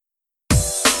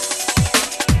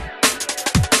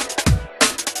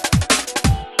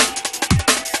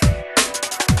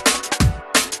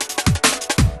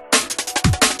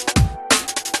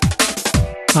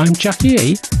I'm Jackie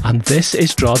E, and this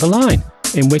is Draw the Line,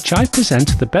 in which I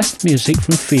present the best music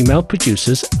from female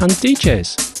producers and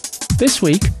DJs. This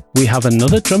week, we have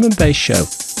another drum and bass show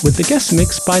with the guest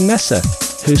mix by Nessa,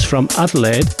 who's from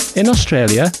Adelaide in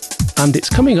Australia, and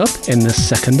it's coming up in the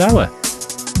second hour.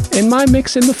 In my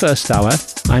mix in the first hour,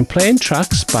 I'm playing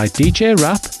tracks by DJ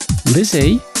Rap, Liz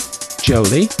E,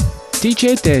 Jolie,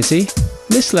 DJ Daisy,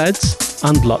 Miss Leds,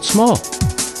 and lots more.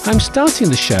 I'm starting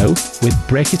the show with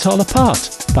Break It All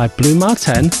Apart by Blue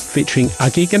Martin featuring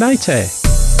Aggie Ganaite.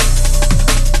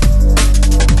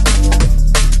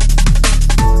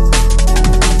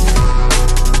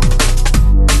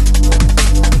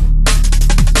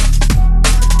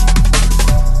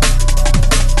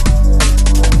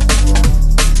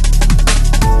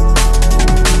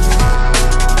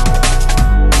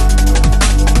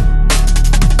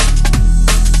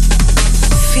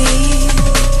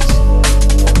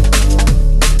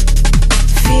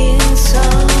 Feels so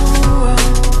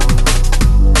wrong.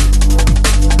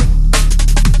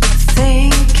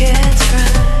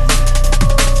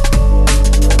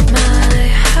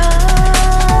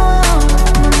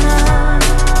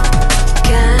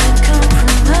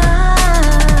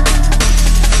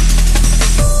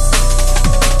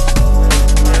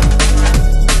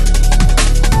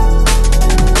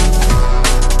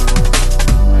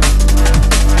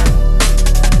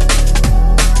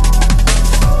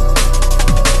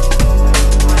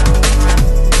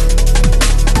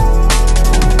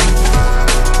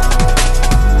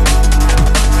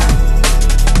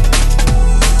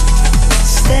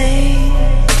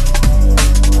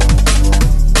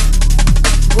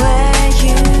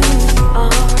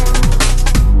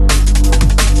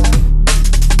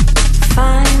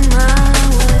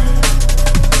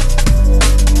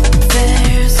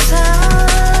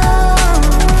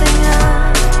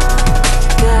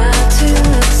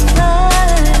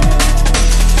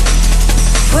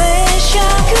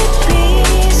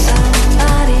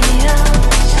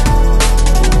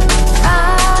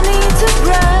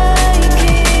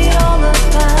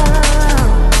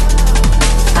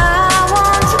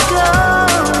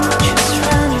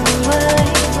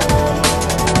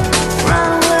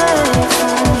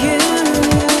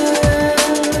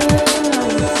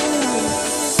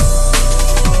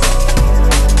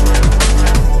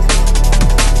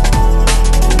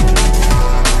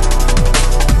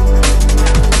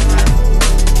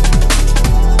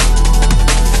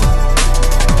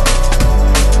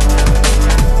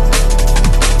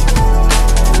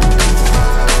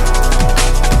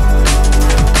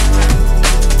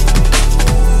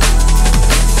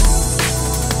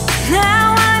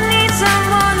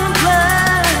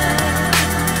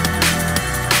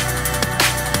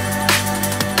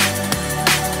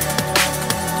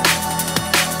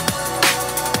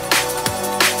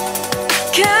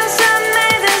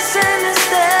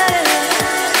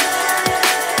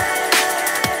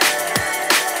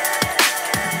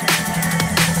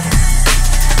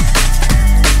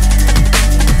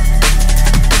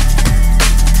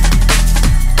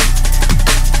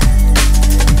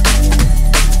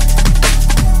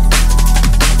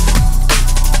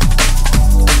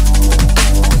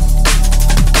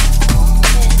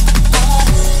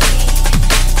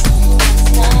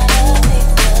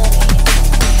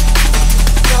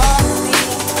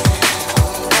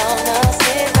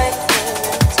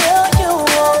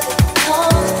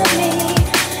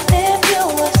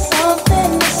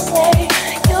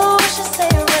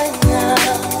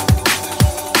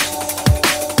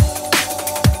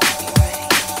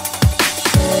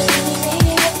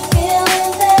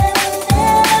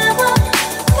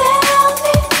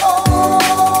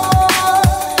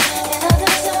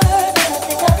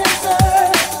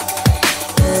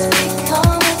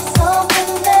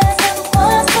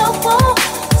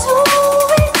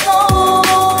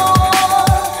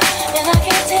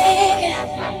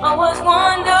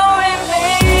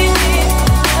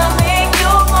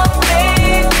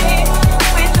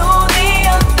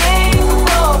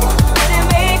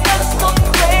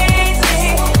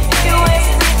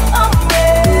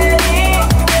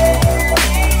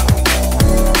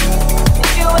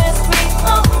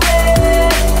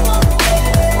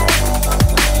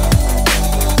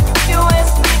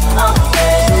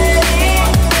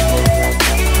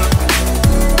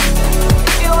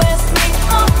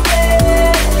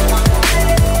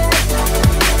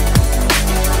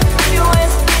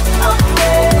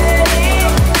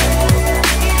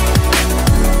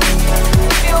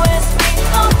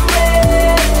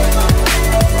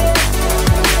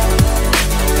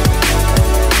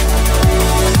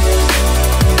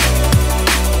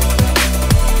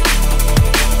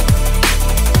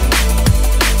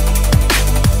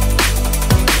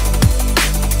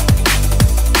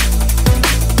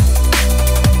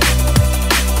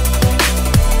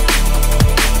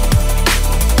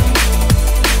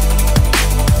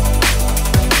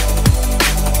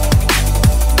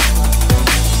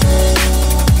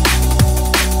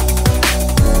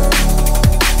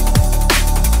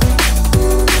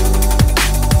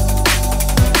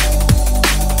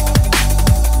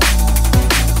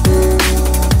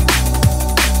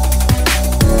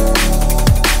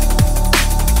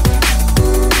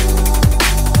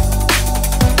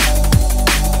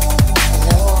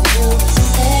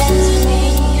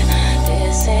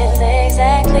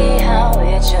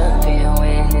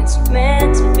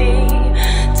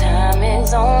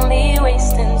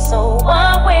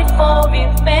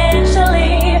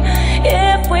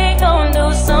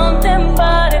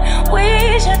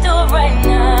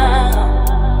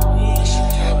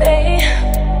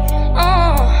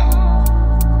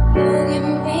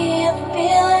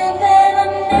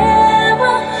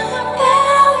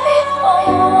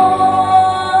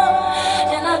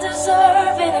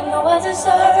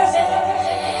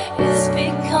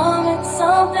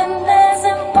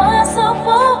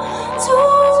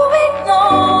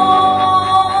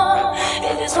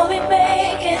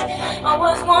 I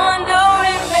was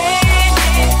wondering,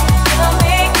 baby, can I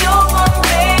make you my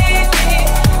baby?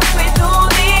 If we do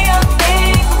the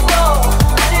unthinkable,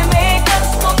 would it make us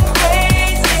go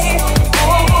crazy?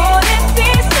 Or would it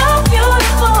be so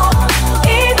beautiful?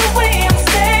 Either way I'm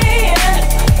saying,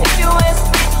 if you ask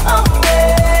me, I'm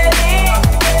ready.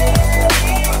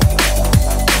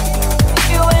 If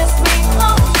you ask me,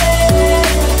 I'm ready.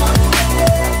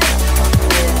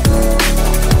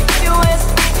 If you ask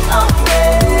me, I'm ready.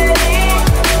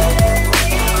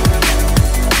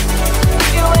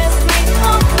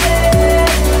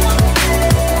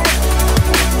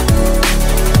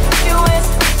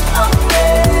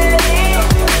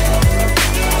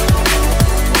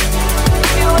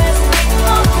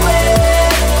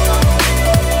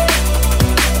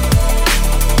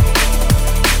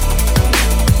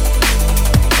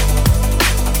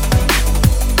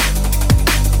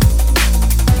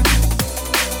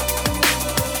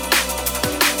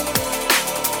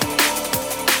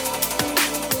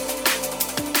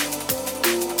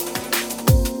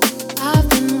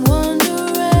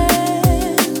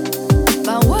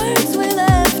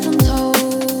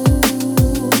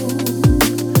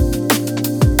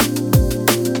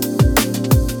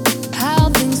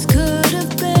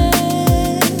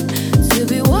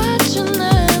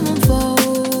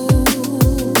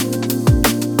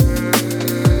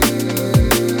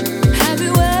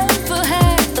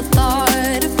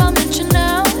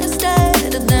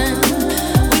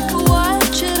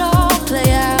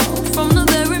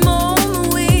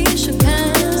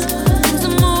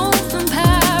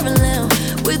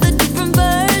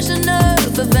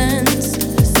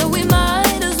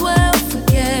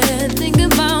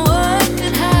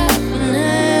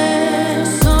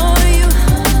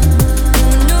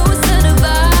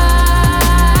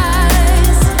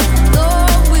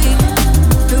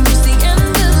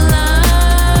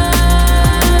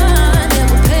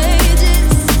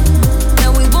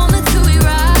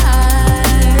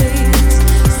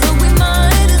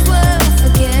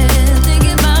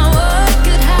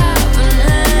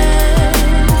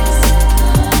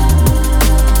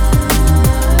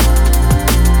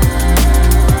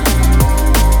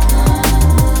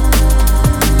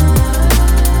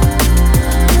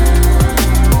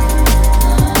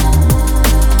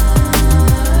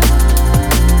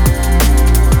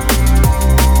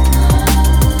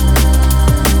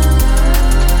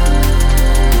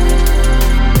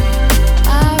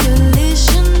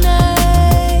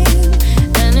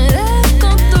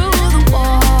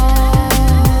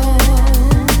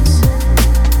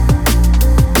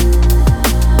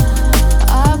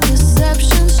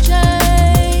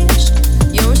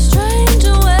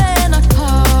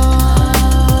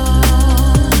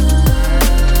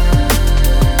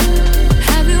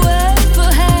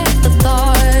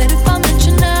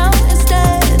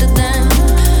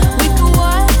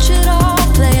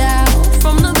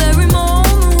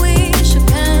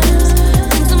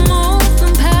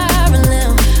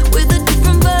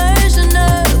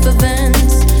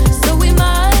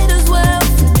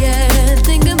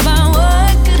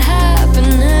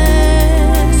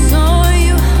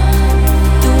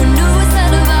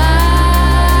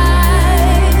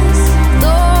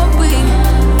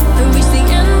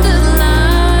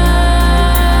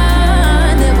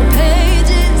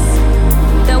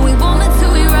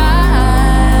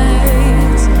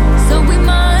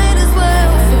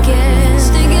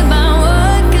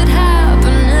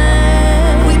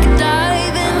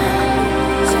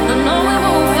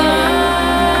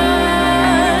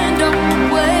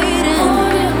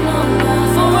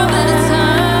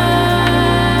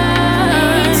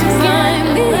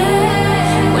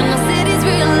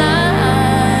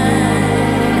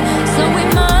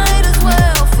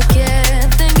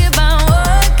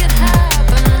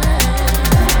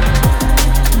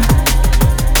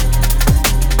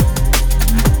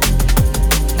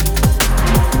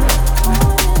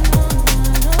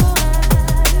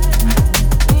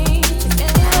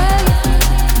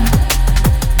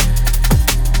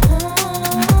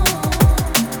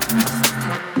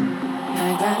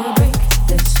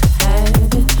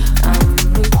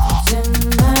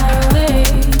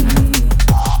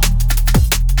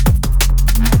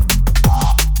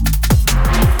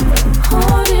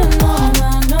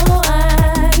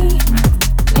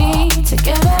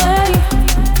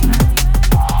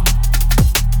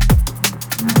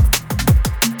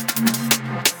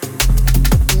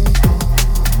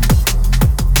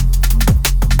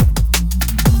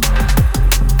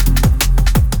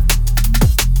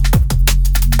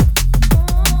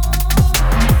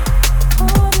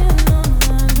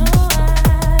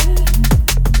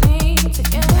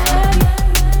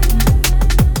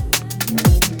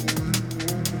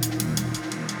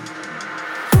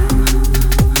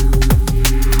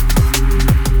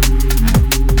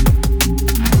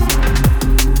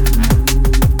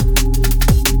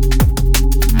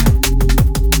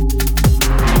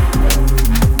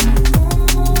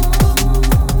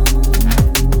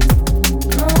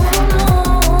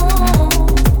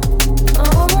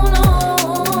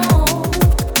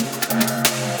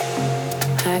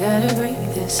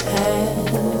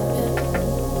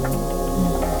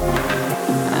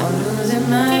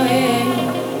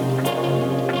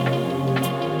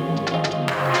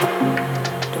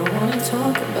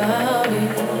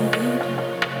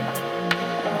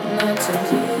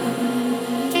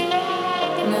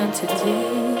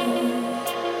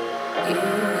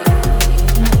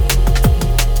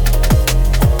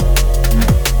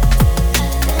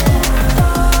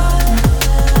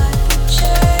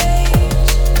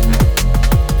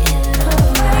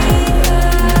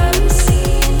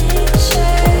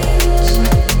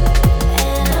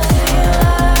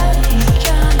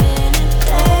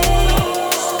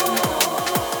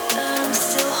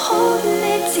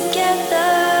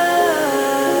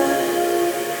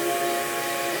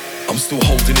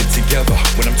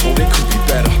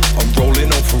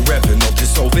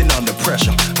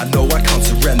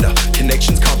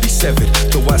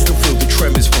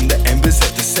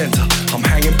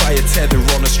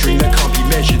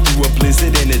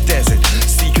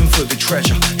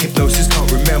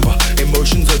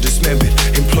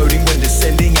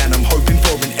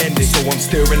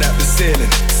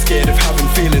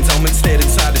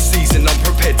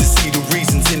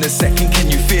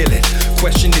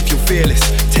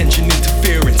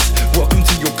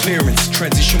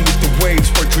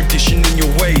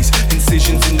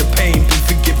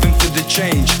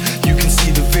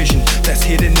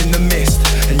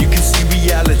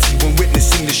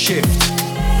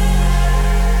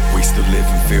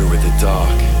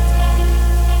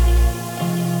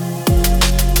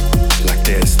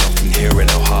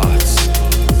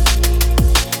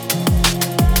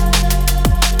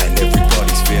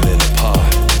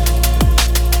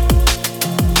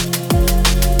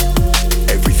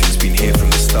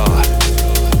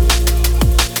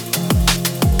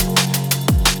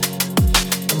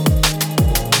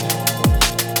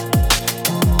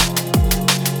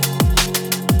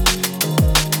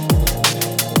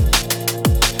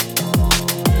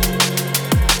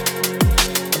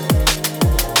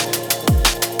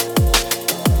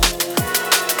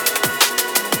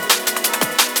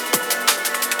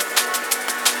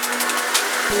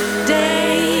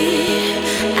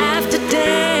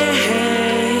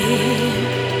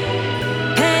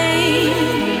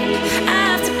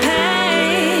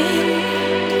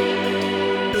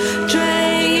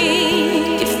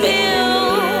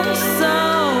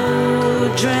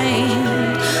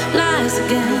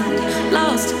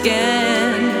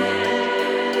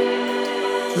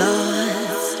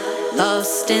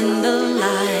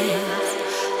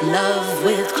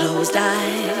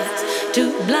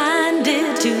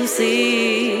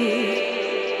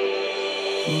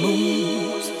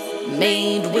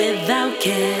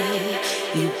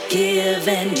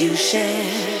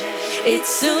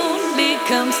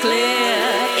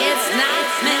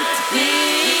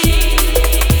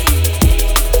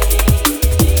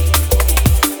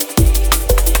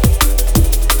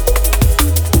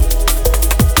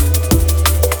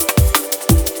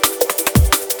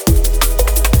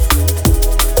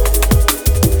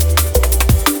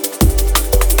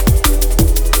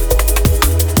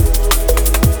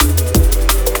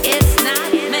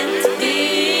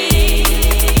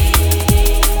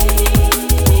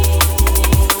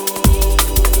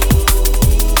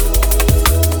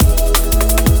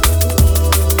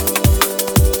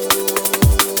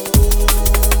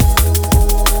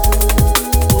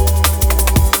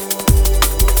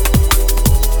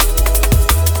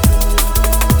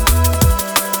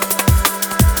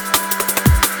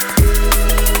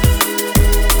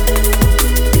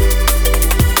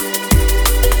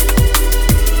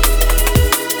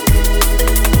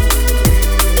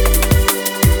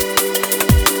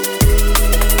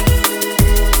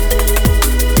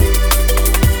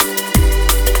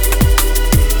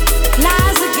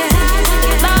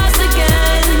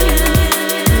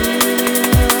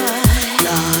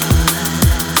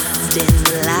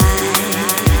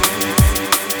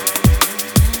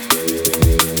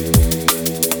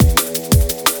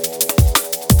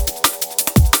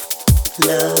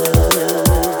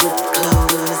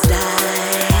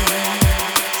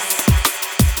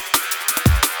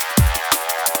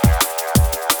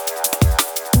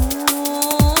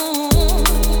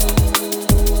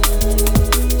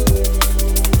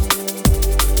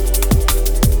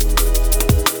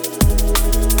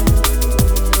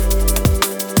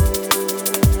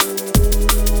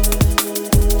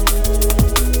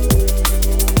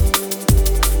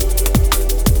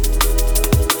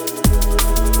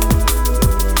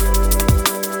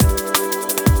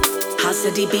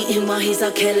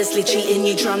 Carelessly cheating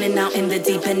you, drowning out in the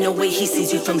deep end. No way he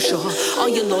sees you from shore. All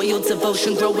your loyal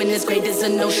devotion growing as great as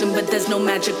an ocean, but there's no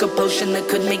magic or potion that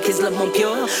could make his love more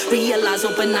pure. Realize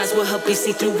open eyes will help you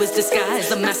see through his disguise.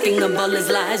 The masking of all his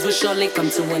lies will surely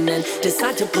come to an end.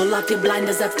 Decide to pull off your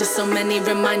blinders after so many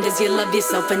reminders. You love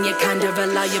yourself and you kind of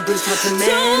allow your bruised heart to mend.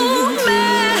 Don't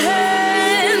mend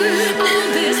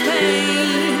all this pain.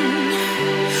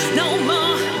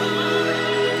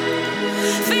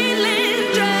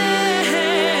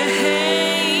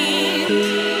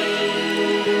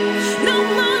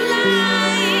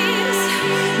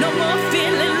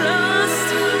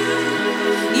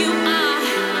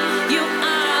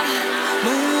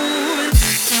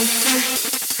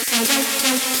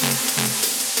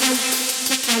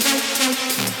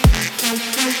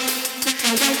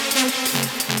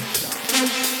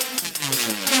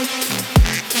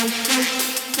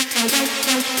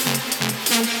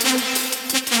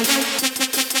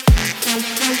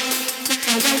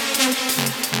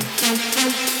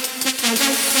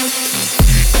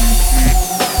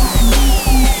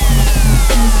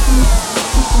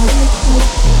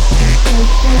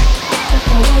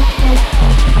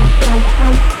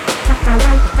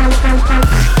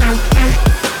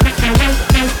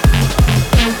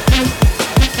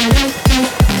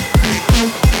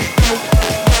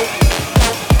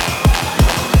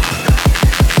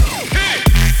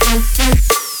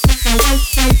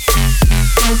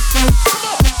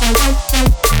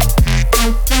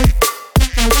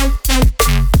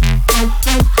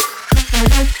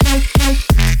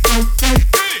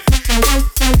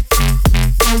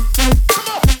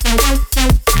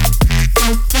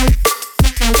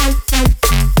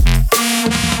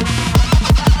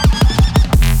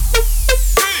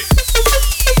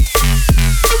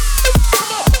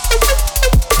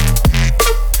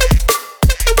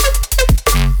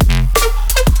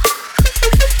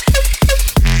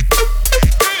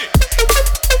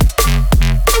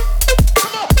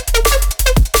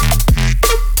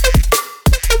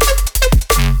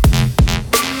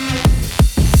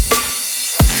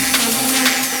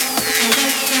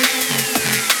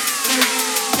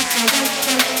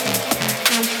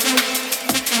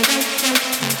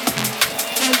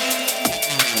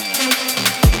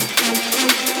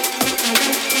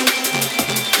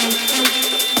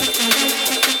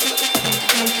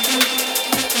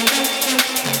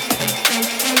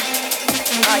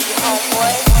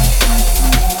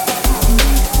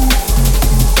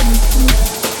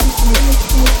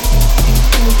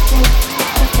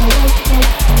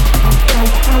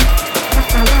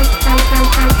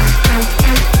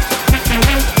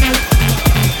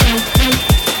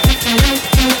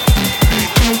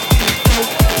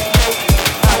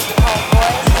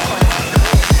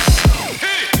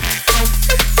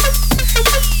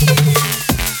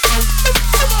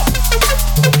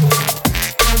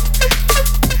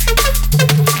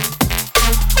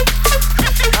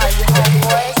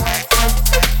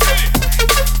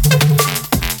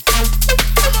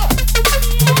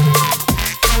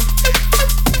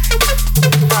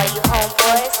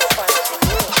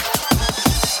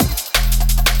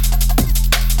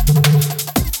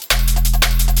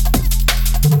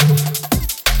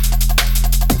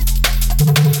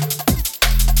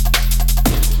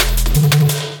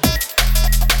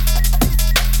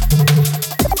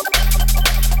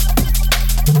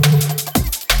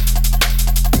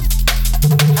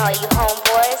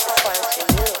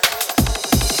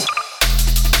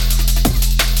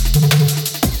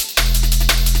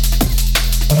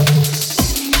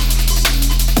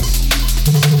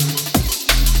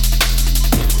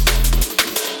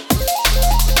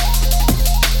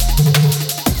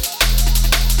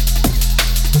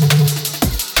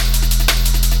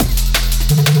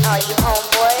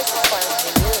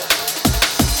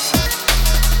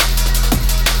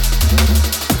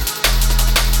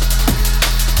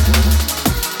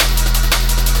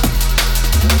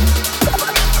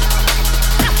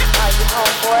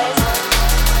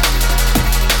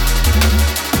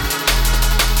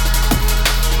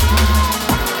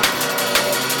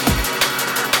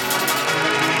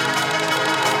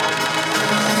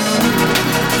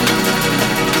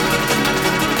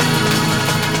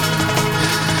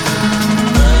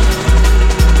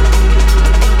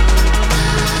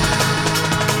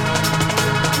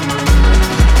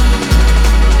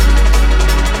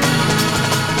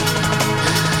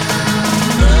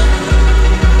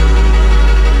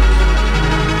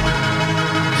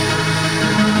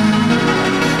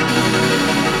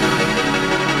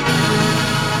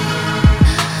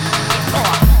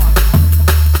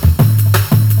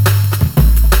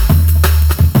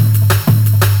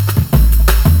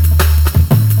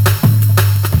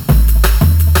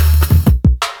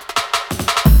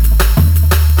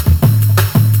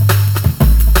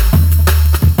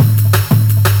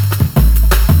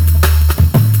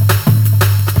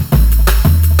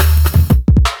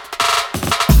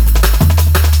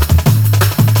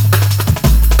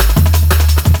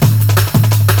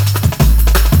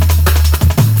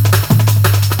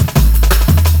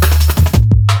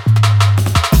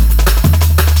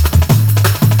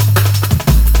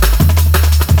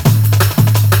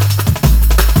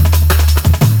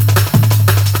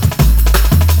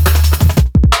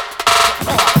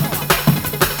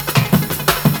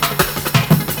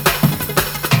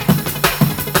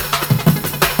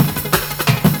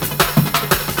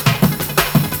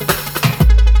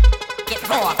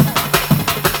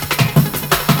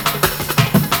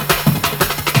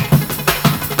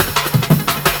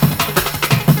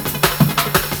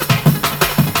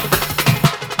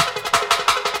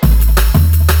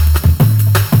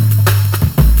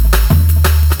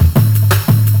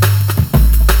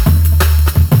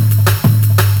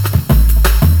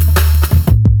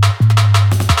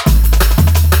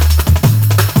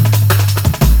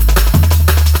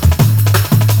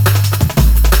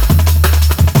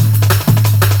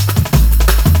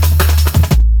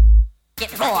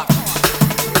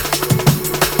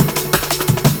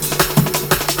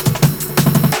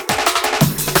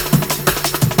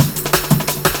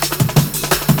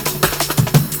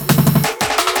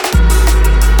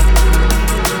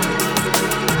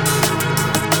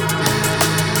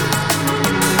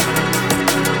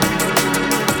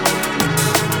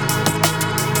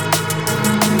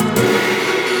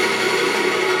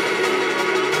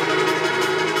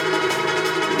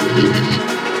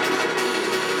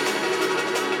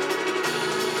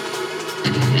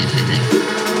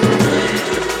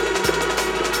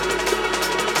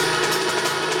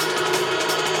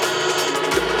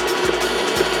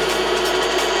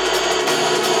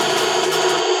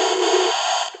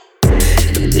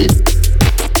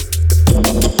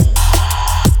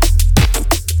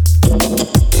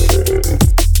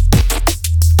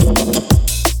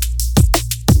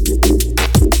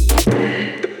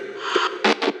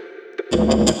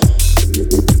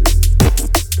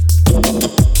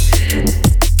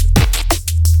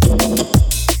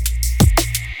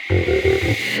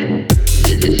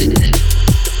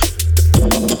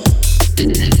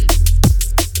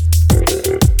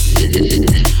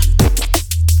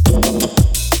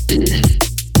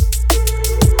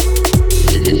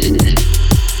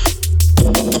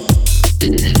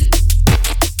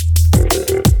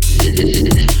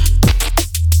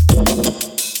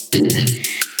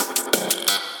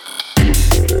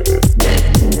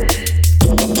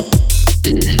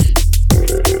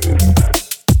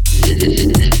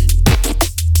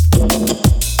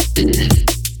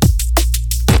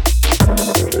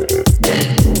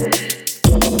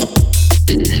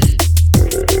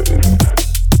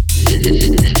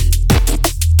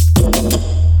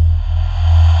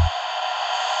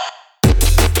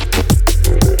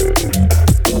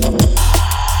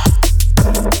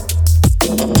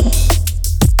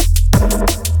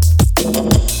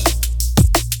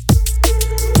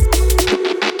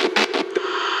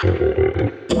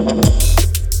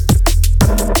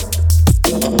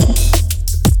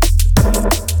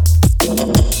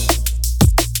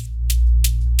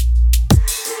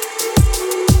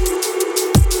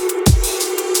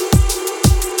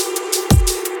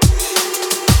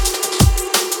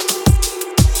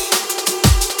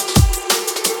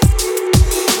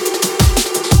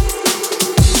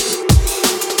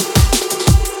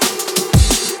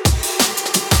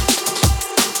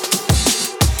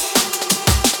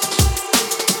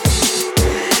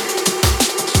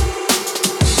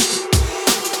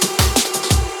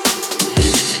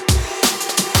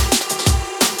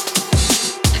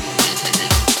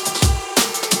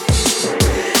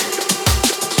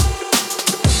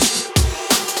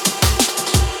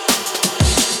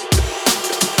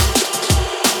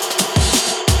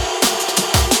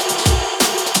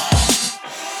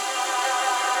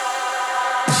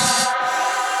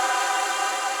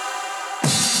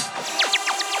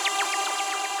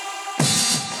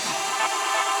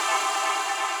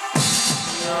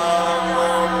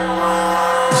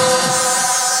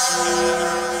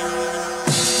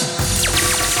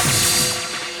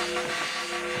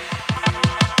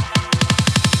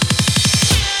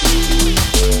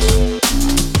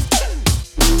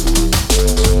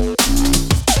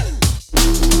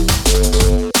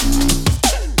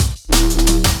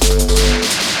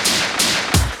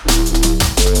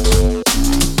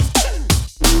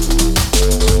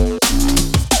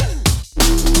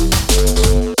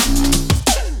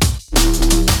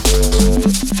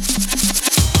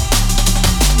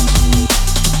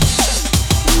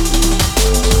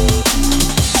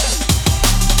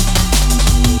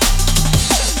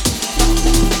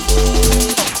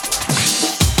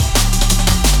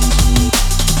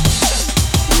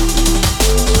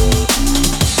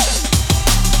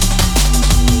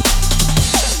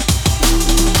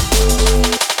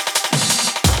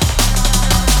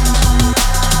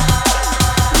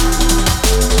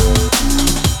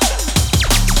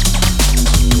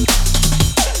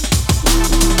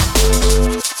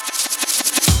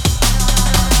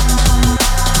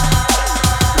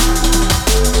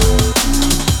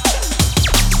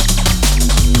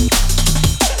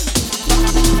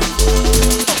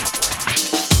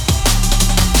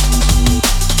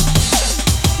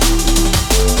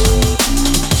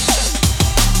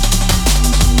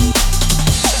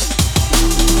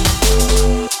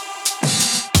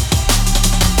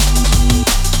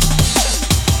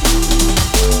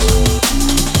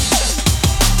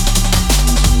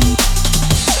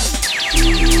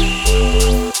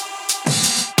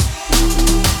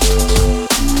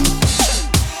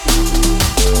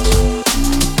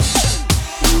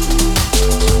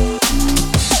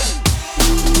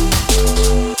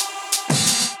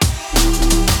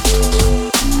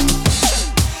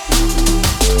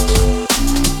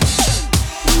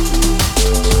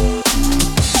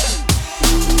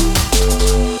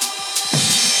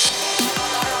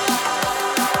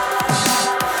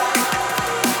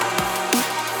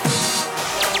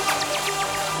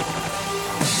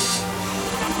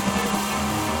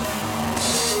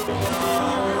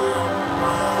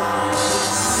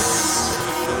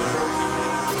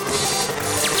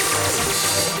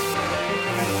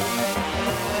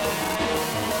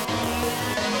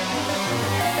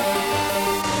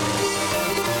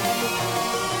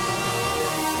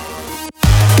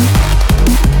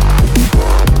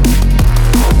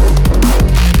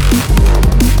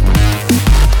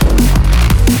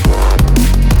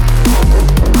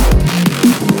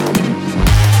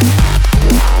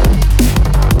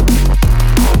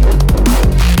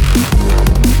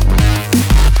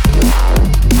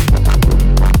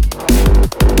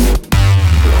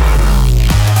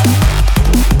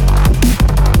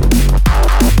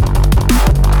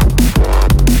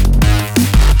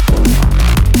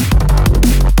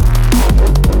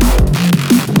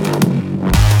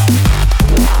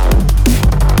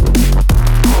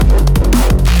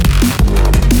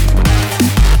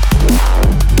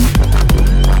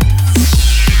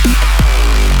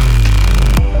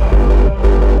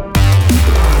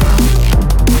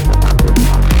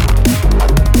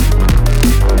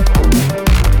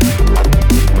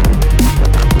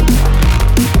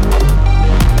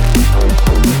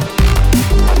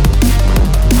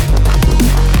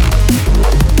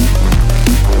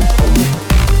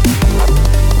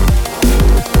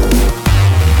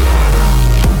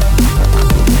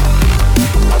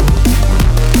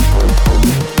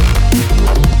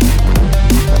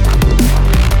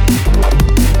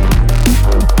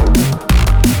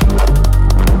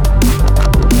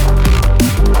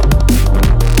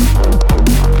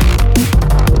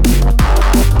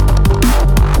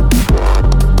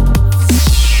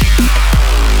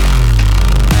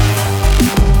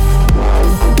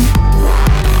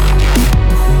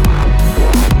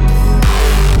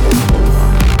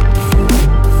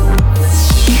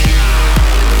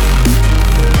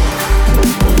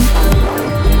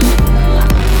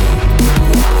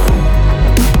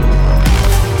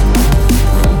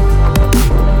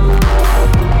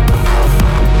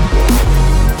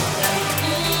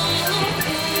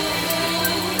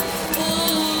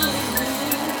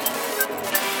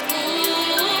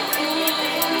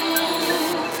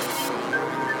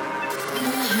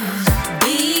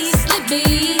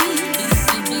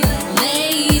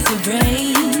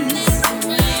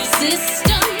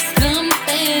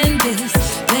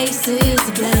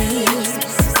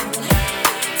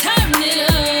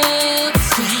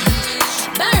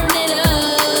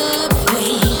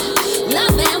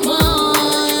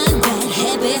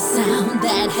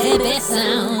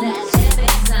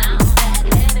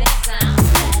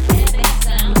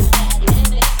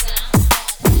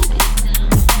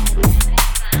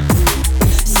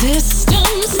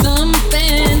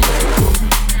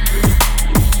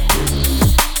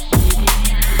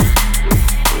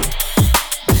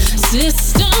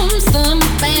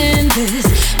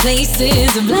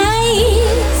 places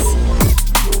ablaze.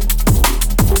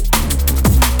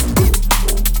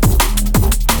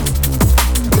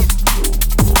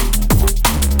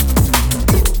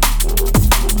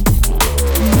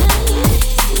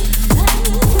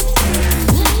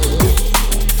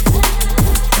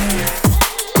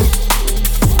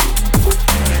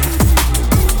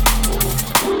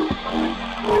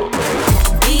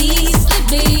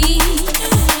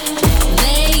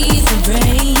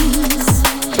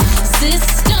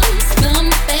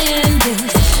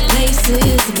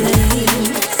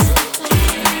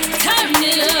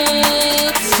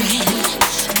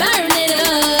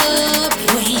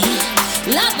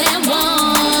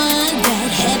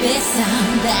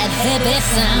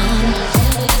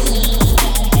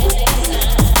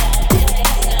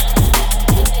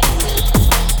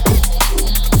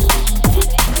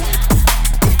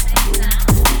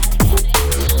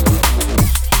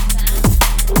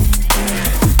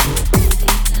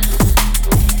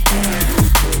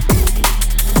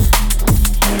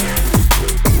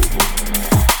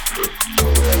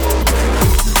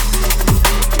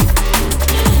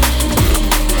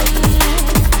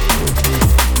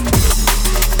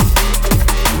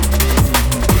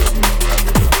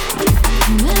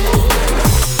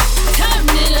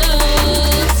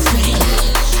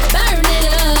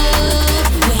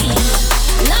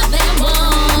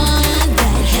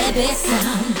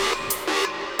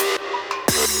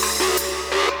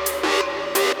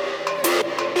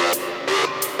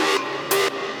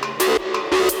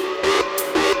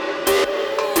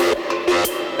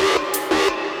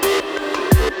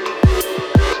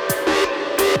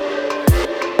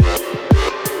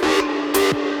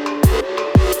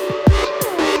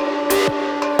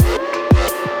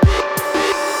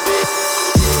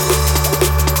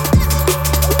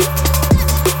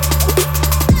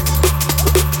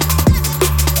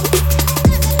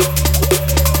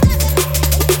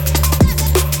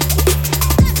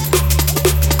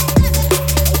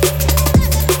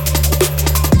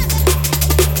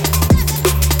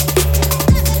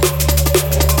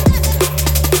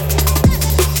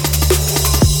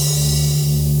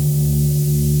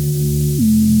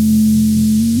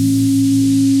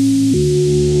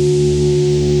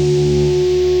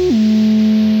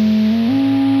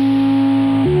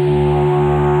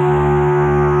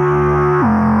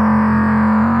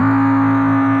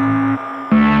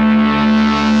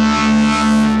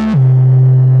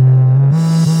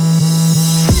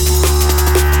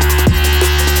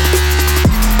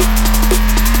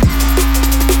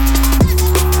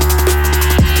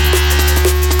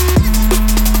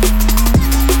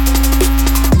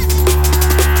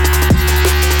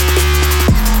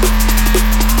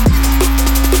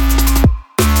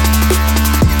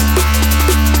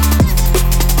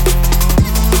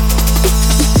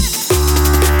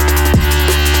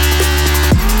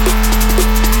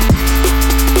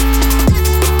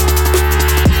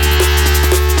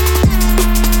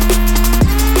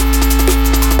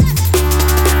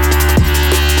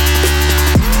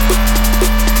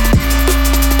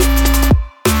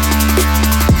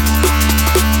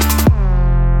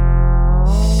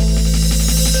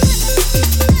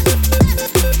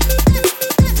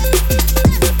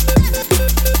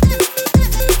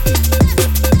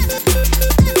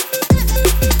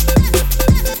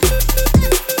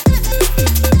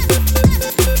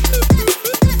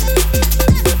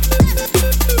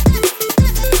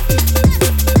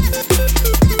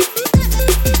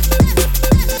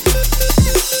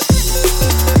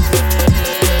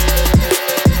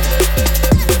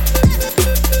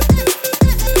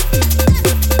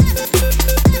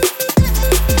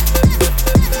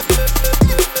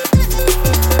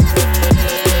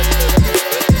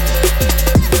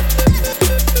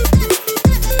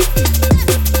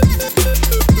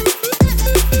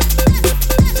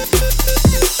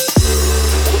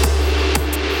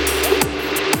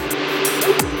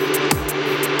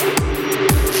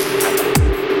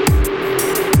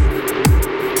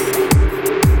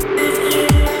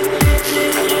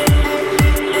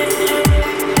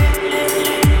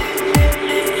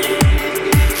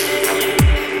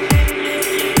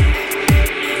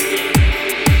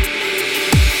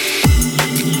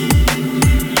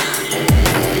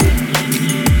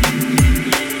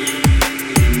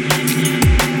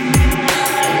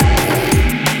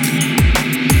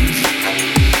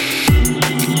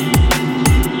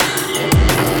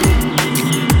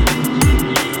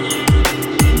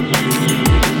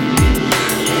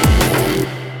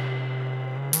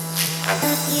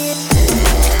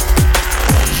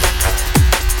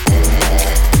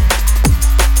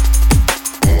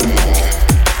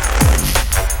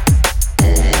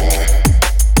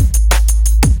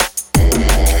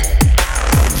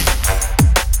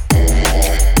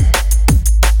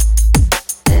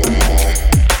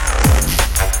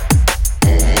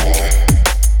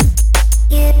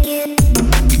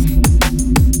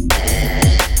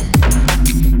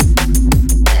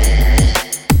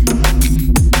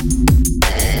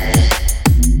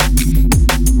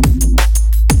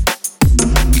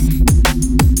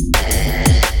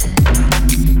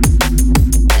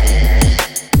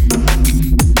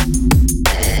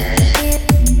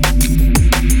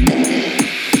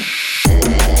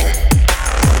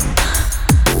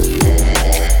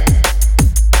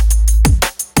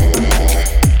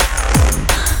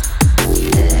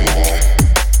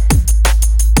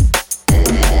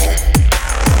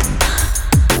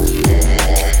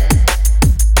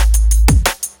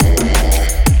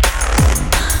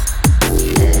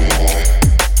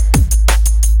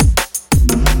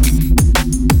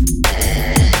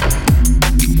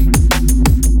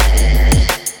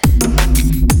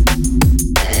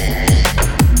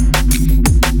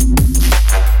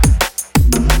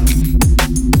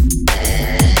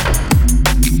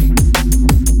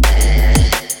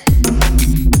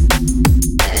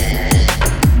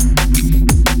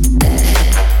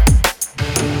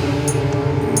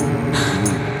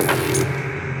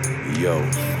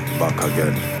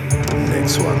 Again,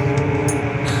 next one.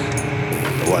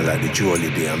 The one like the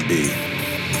Jolie D&B.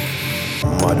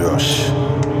 Mad Rush.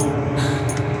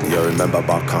 You remember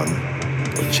back on?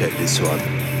 But check this one.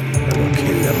 I'm gonna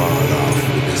kill them all off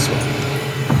with this one.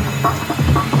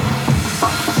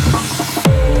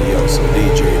 Yo, so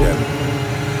DJ them.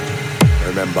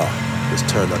 Remember, just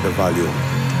turn up the volume.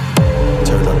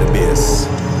 Turn up the bass.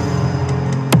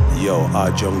 Yo,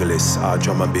 our junglists, our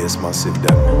drum and bass massive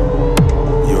them.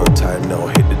 Your time now,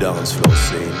 hit the dance floor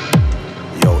scene.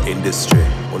 Yo, industry,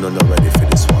 we're not ready for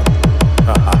this one.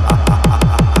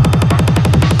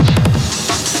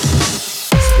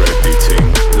 Spread the thing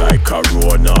like a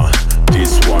Rona.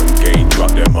 This one gain,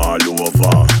 drop them all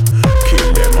over.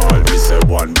 Kill them all, we say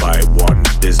one by one.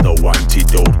 There's no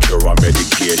antidote, cure or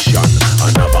medication.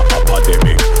 Another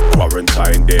epidemic,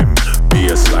 quarantine them.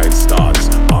 Baseline starts,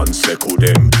 unsettle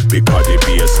them. Because the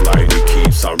baseline, it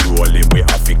keeps on rolling. We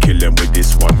have to kill them with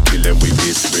this one, kill them with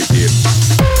this rhythm.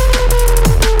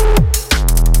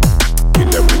 Kill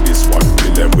them with this one,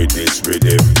 kill them with this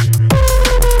rhythm.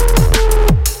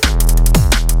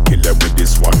 Kill them with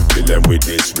this one, kill them with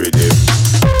this rhythm.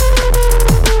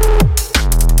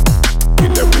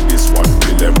 Kill them with this one,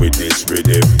 kill them with this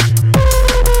rhythm.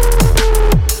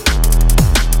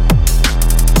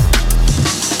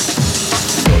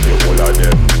 Know the whole of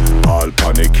them, all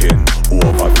panicking,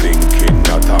 overthinking,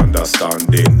 not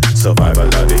understanding. Survival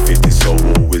of the fittest, so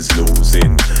who is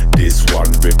losing? This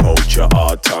one rip out your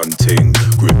heart and ting.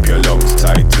 Grip your lungs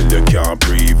tight till you can't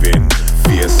breathe in.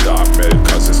 Face start melt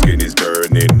cause the skin is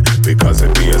burning. Because the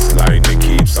baseline it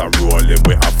keeps on rolling.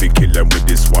 We have to kill them with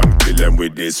this one, kill them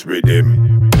with this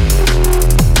rhythm.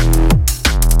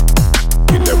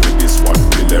 Kill them with this one,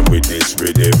 kill them with this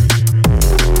rhythm.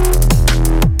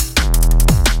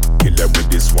 Kill them with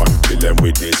this one, kill them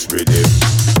with this rhythm.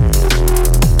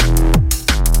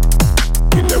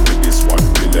 Kill them with this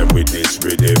one, kill them with this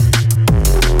rhythm.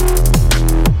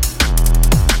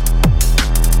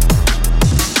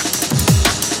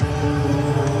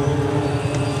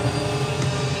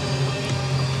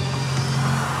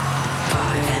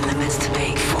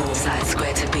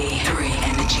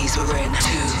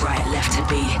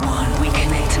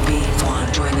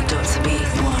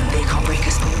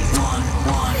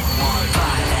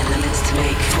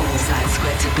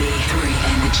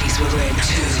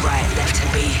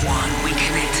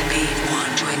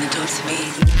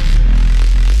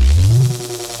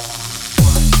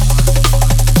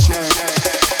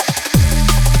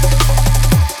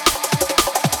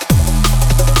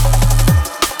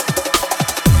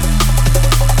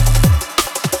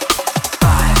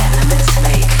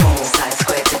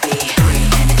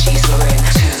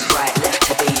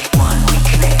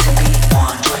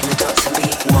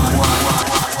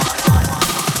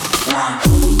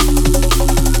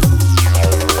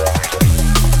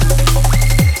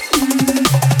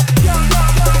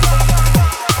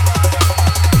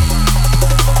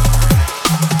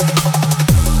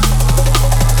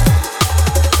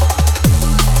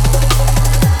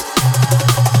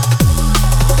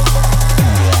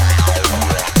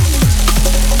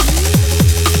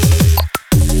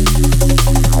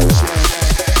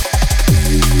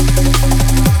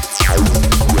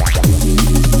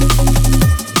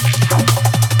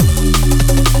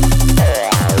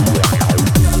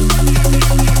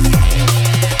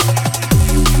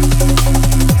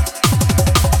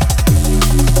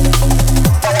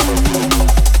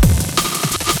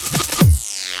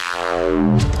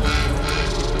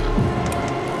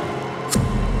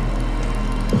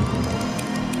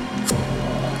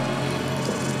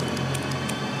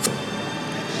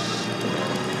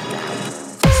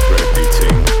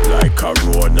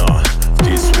 Corona,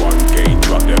 this one gain,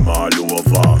 drop them all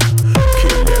over.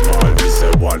 Kill them all, we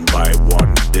say one by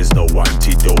one. There's no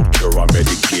antidote, cure or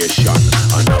medication.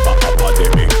 Another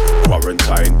epidemic,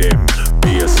 quarantine them.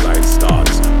 Baseline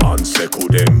starts, unsettle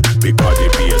them. Because the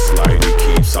baseline, it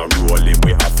keeps on rolling.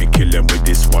 We have to kill them with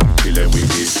this one, kill them with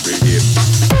this rhythm.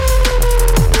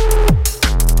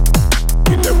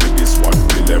 Kill them with this one,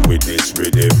 kill them with this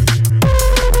rhythm.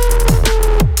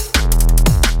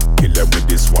 Kill them with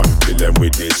this one, kill them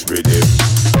with this rhythm.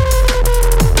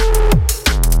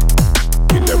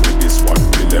 Kill them with this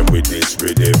one, kill them with this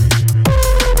rhythm.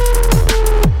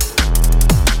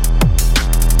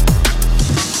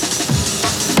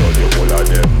 Know the whole of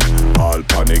them, all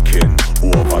panicking,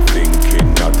 overthinking,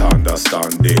 not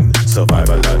understanding.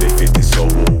 Survival of the fittest, so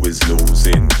who is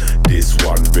losing? This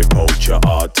one rip out your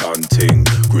heart and ting.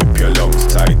 Grip your lungs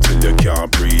tight till you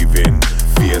can't breathe in.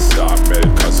 Face start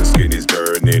melt cause the skin is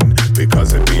burning.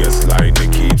 Because the baseline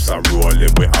it keeps on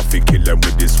rolling. We have to kill them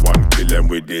with this one, kill them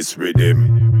with this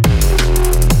rhythm.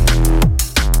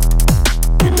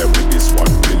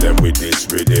 with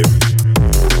this rhythm.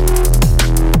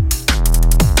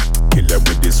 Kill them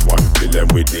with this one, kill them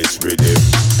with this rhythm.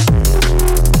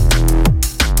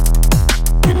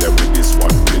 Kill them with this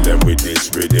one, kill them with this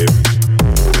rhythm.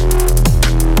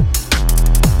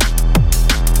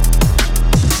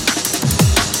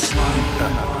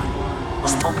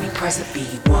 Must omnipresent be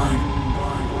one.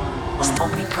 Must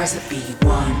omnipresent be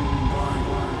one.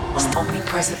 Must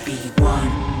omnipresent be one.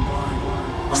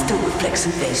 Must still reflects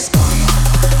in their spine.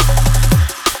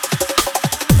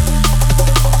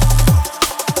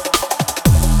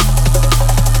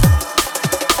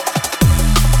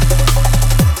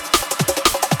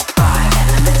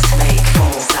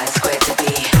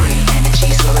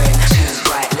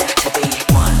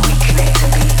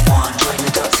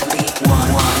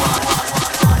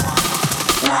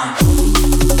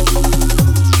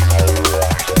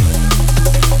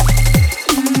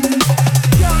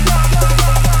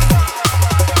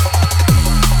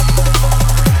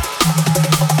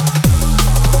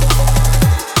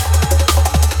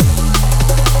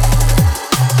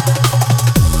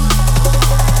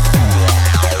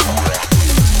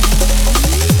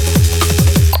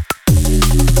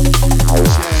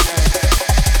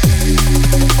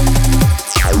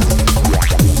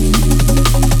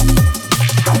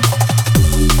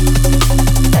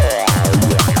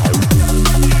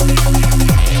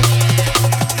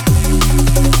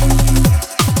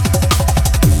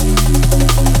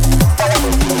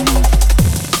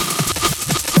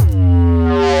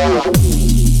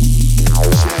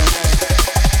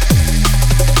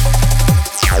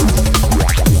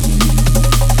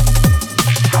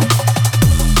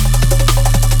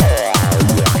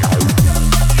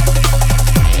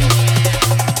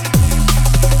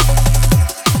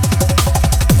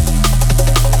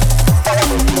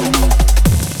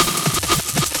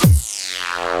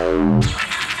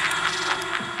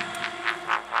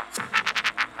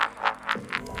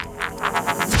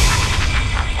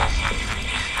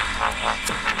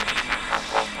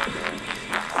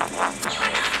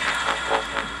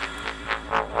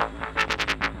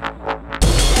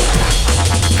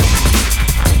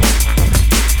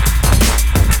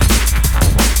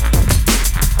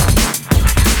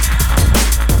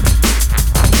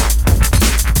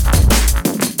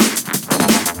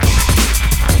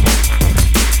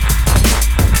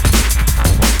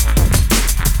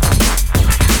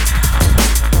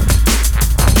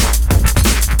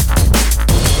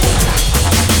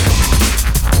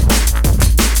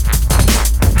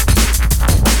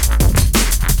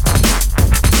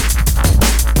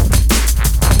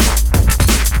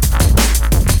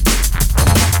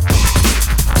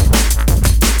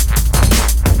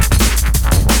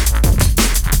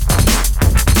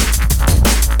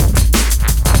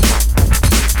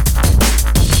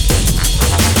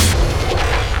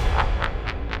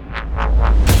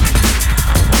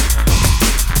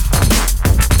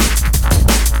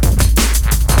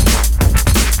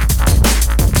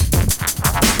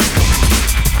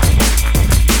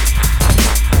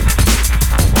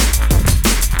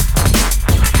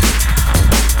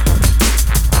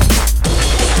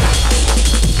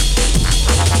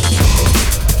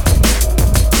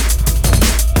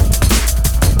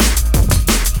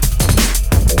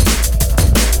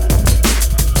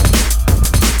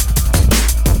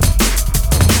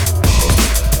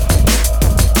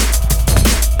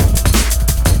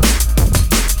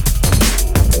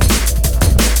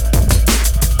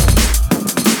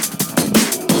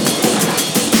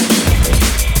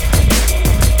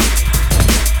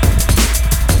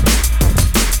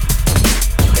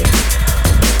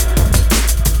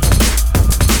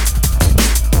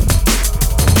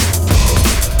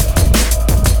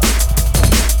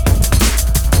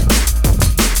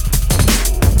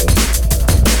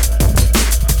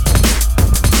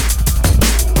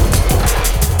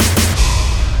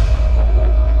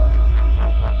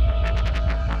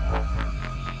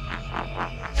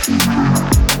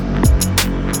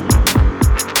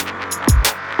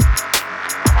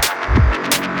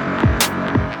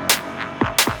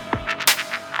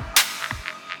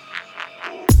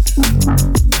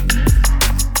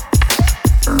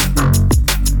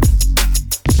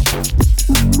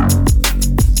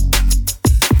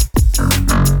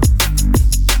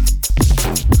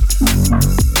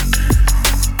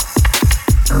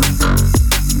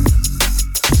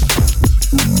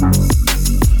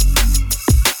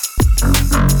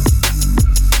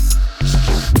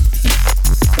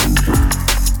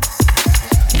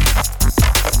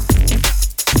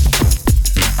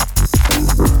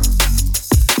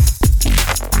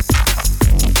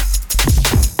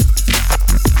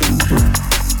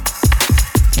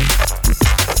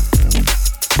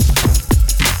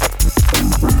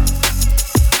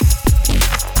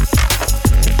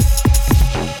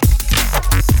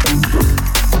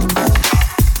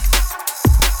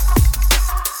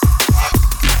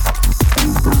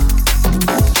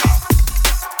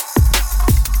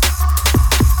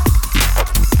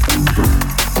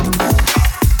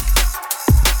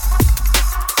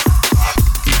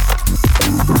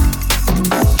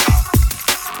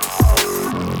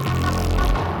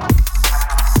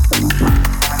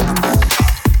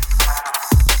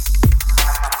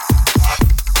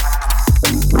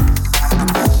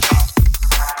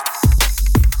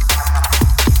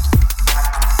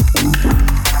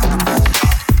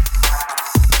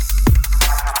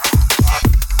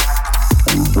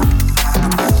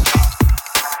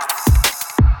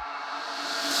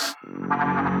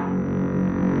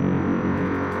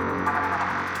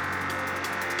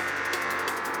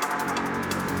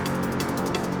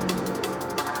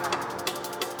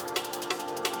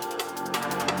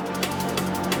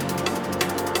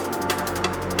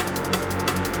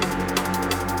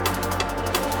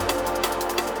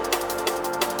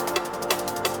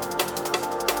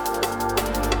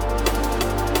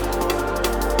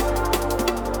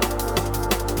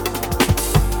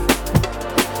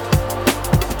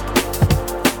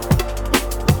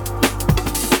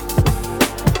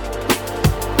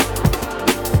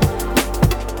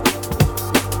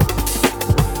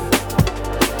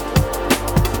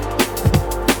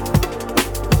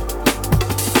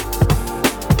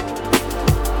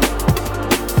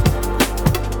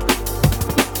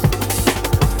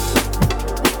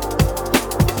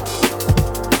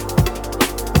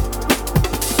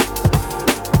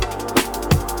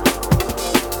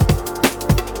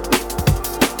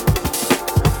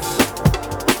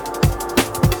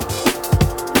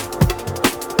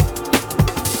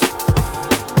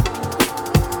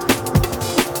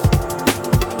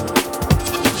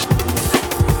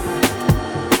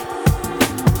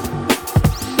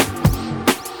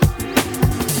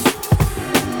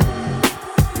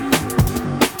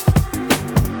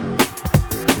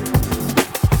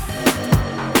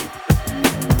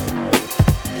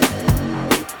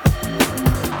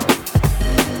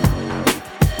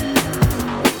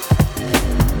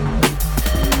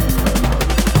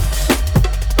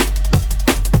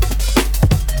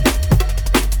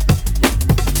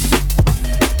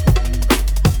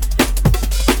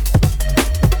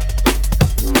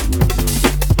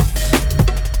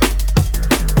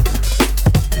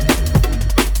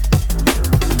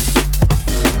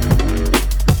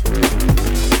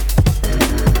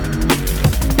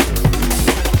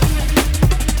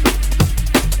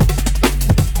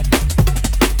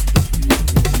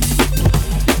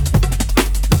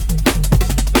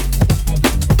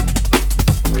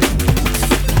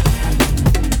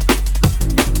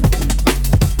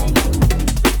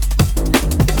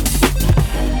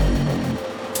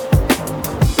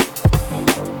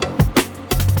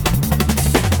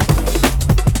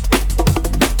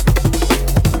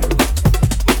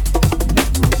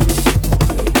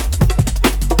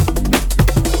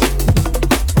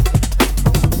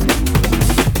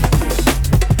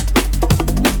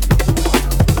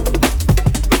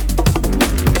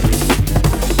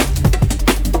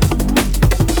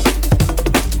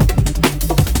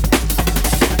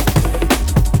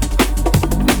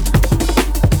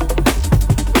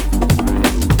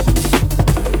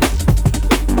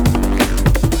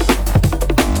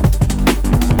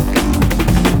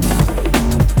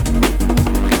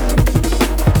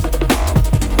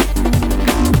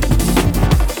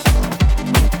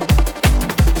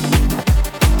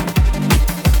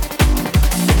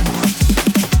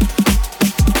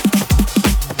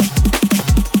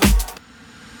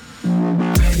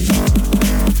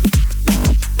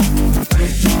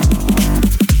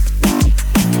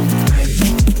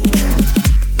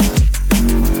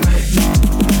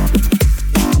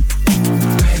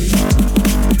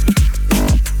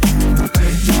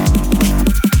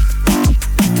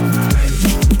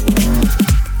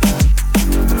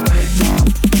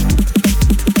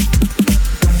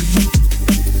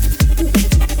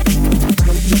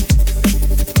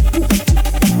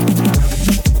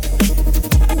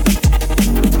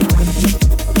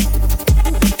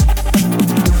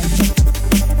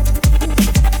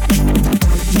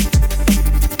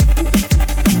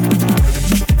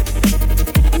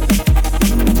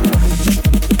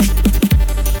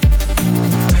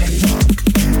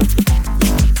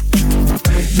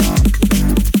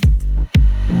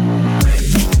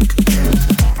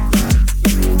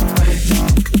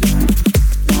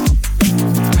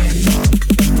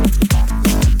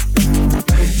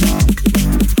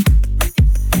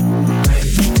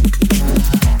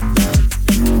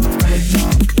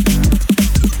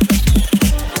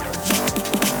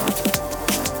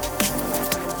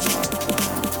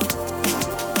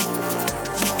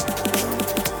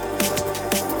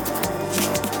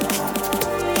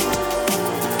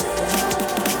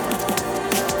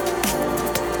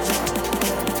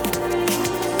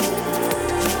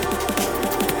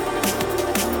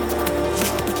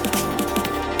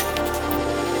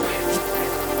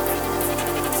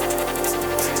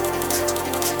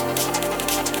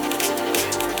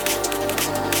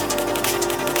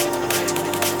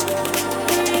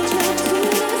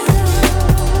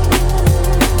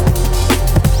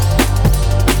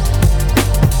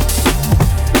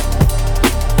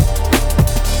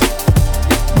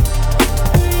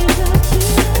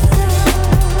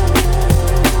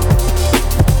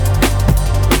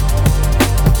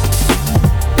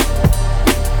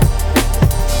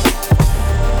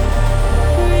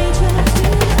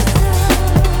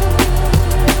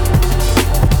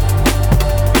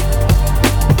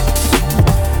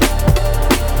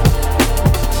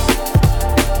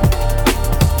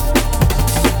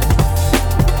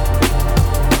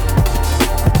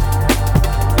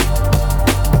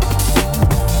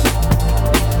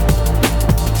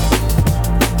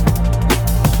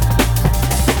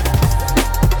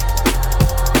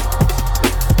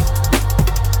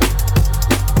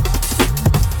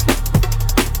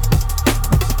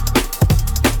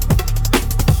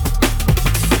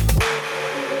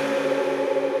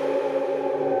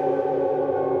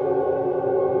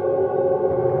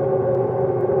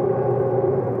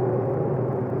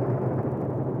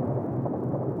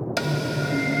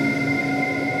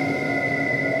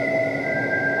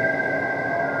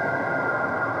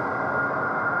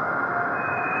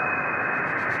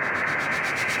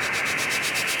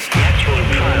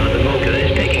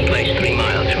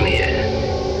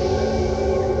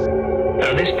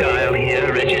 this dial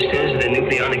here registers the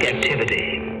nucleonic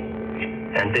activity.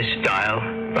 And this dial,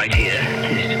 right here,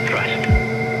 is thrust.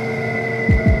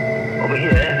 Over here,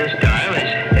 this dial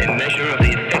is a measure of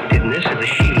the effectiveness of the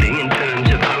shielding in terms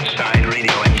of outside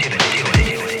radioactivity.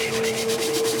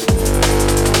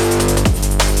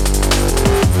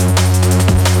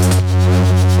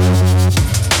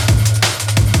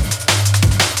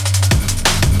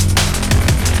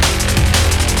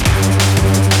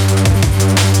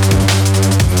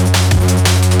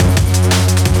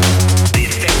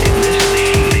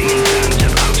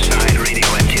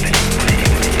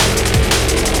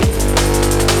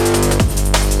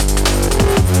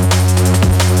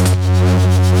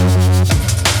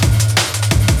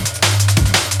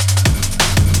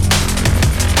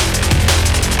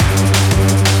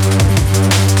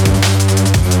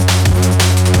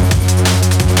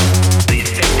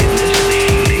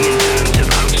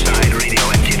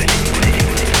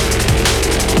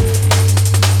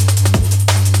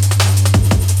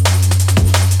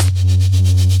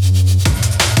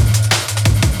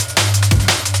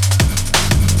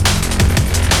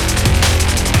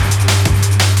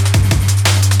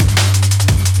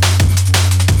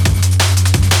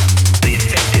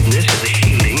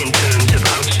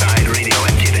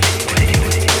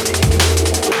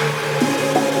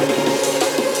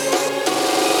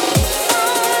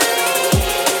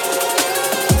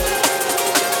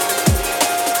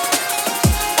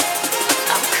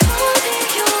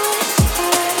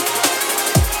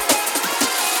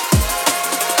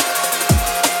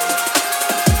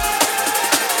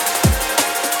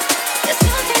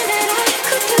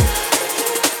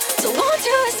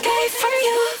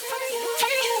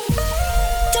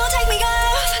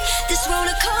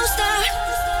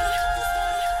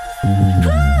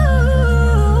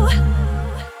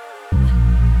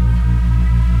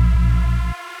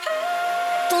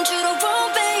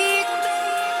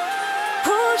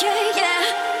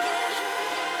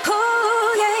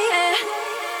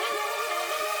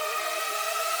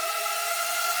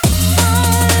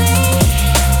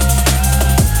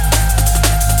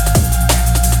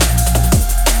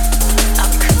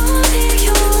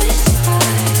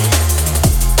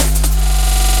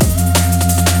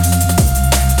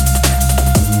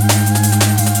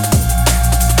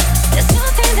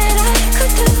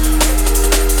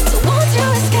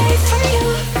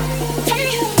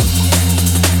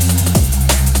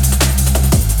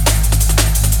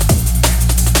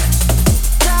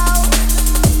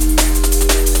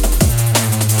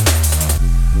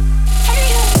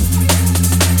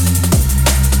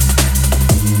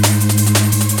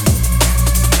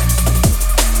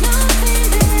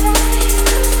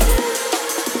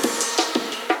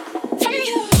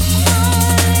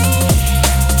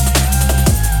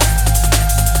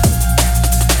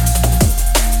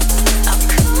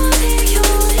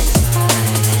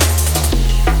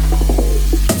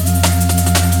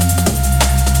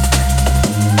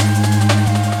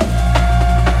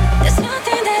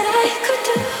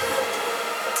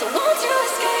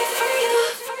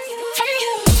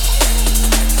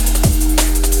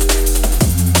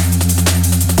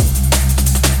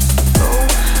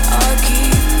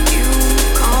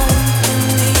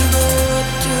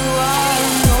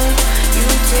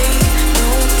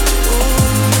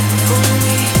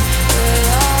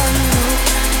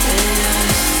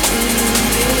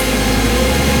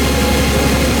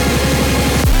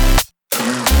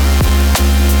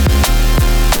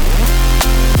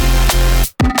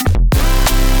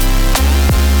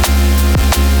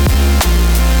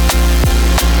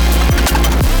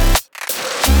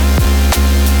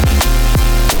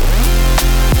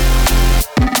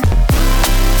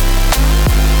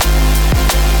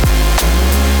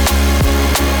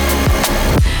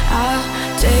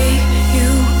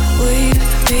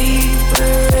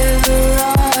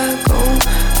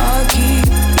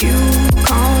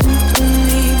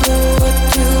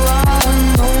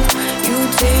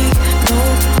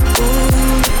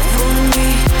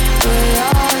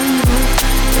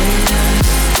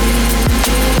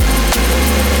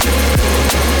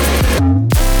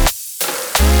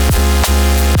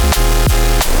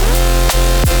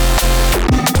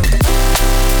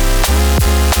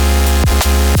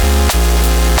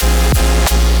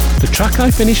 track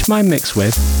I finished my mix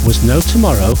with was No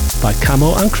Tomorrow by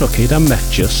Camo and Crooked and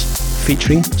Mefjus,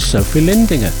 featuring Sophie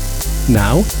Lindinger.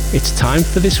 Now, it's time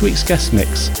for this week's guest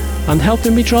mix, and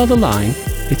helping me draw the line,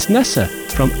 it's Nessa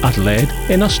from Adelaide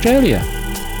in Australia.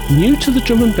 New to the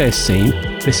drum and bass scene,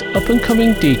 this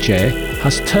up-and-coming DJ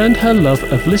has turned her love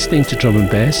of listening to drum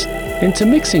and bass into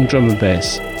mixing drum and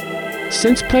bass.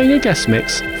 Since playing a guest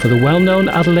mix for the well-known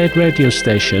Adelaide radio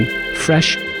station,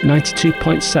 Fresh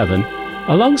 92.7,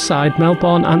 alongside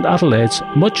Melbourne and Adelaide's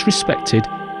much respected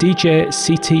DJ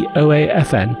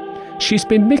CTOA-FN, she's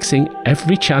been mixing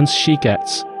every chance she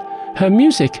gets. Her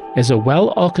music is a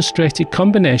well-orchestrated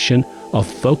combination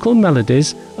of vocal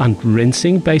melodies and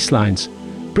rinsing bass lines,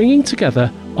 bringing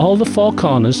together all the four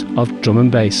corners of drum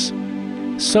and bass.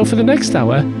 So for the next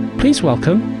hour, please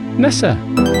welcome Nessa.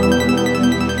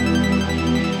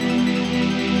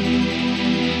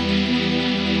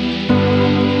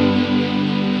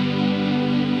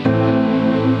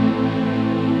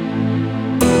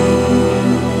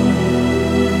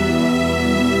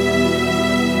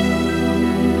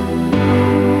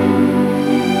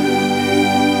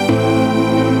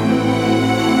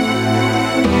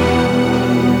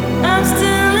 I'm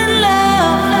still in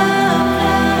love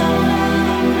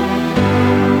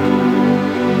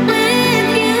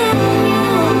with you.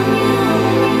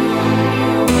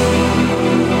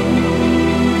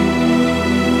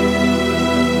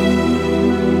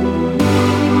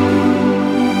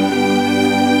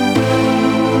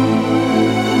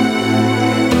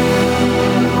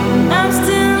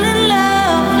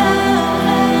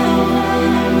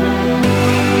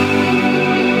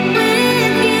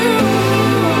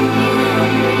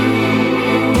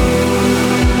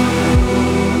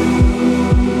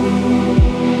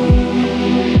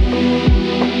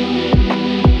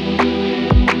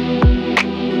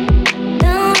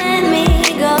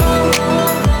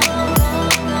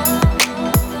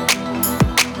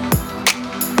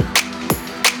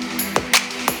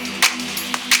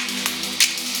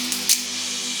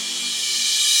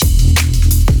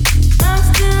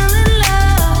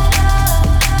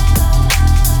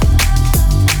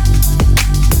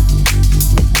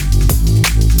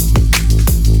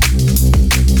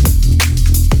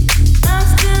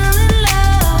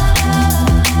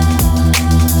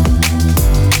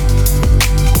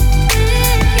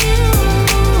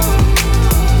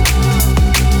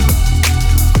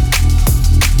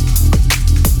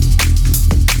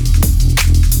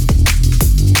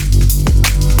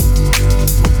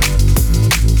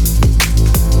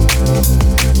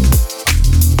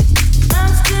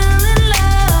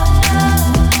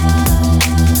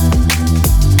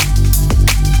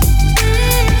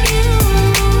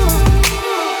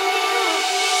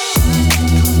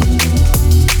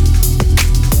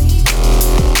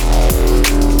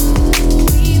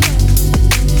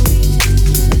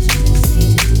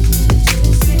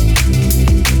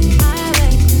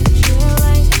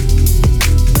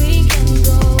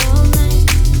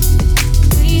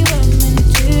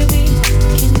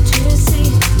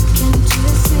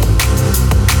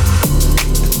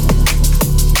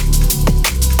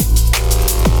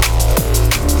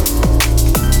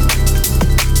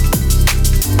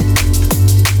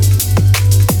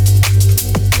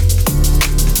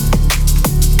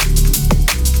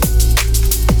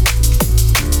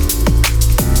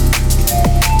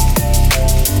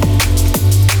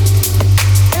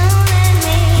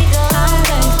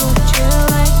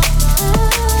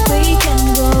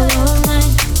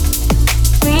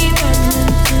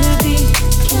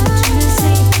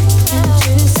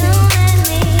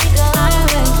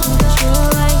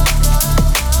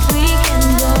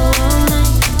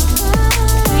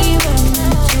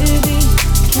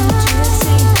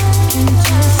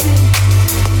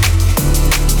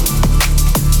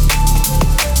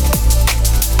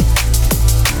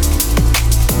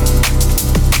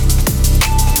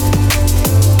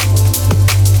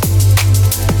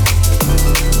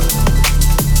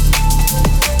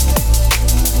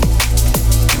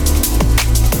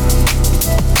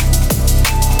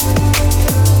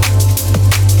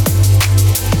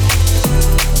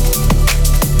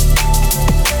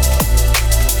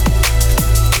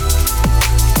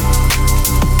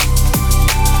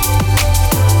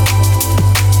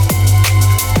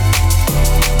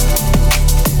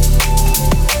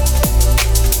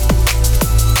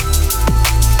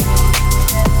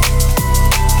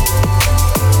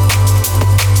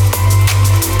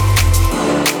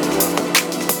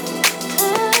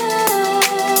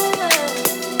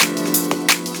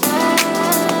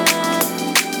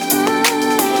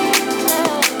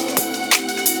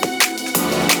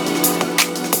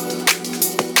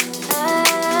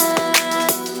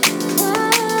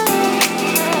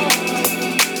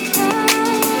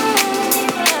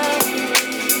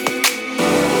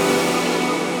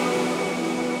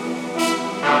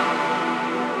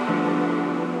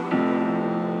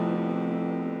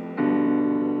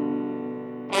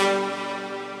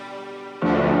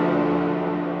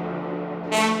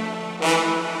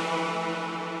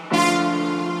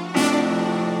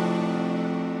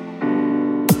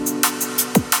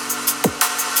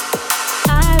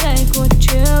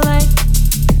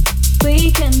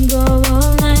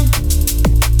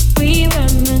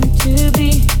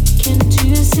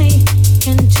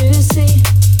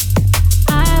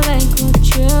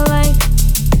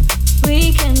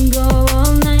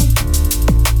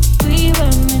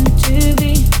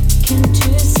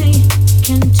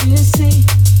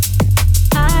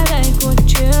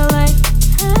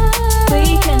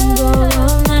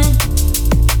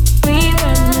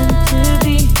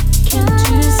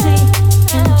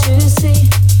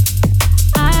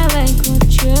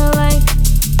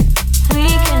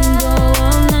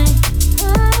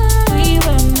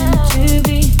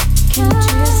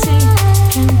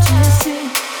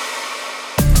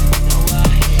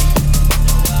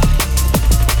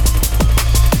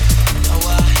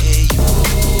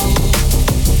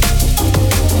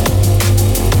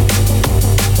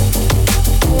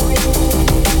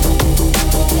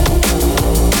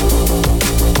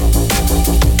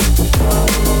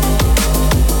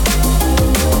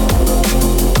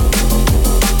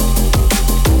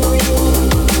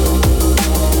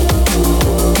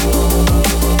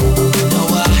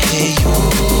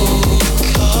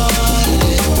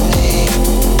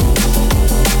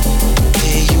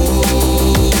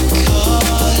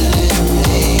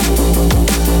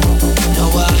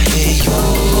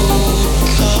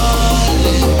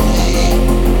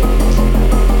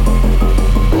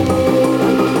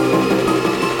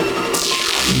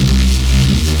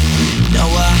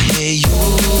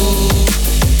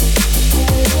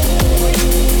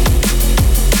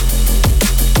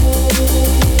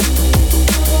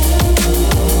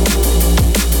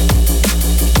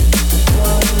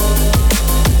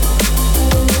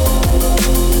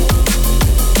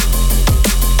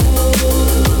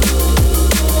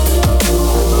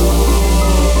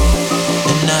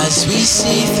 As we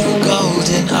see through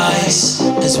golden eyes,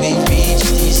 as we reach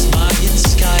these Mayan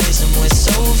skies, and we're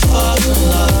so far from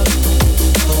love,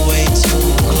 but way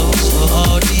too close for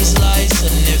all these lies.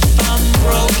 And if I'm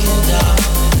broken down,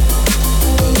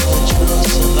 will the truth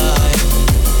survive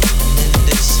in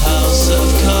this house of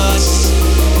cards?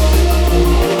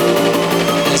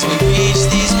 As we reach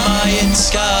these Mayan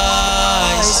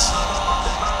skies.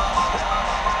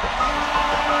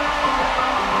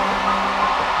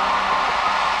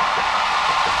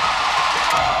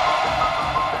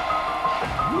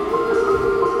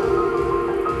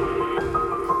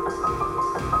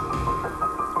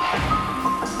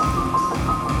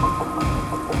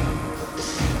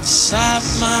 Inside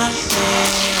my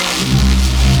head.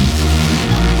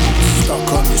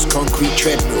 Stuck on this concrete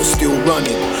treadmill, still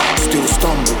running, still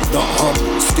stumble, not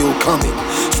humble, still coming,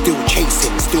 still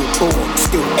chasing, still born,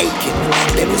 still aching,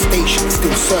 devastation,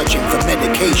 still searching for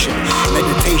medication.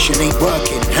 Meditation ain't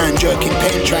working, hand jerking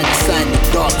pen, trying to sign the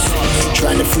dots,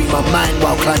 trying to free my mind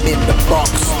while climbing the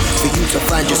box. For you to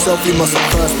find yourself, you must have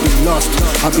first been lost.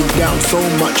 I've been down so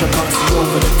much I can't see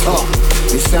over the top.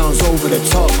 It sounds over the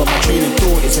top, but my train of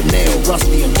thought is a nail,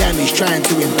 rusty and damaged, trying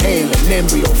to impale an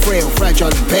embryo, frail,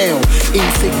 fragile and pale,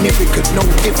 insignificant, no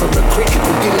different,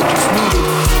 critical diligence needed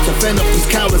to fend up these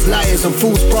cowards, liars and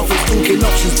false prophets, talking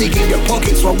options, digging your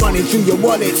pockets while running through your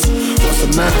wallets. What's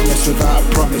a man that's without a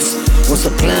promise? What's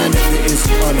a plan if it is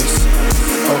honest?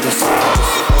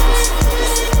 Honest.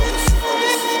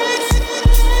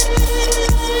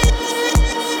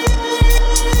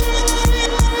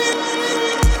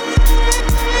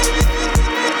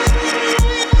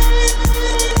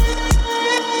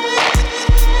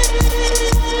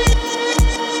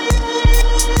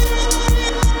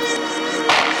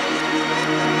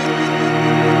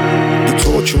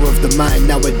 Of the mind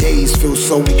nowadays feels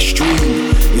so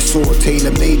extreme. You're sort of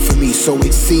tailor-made for me, so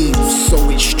it seems. So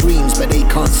it streams, but they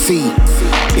can't see.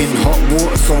 In hot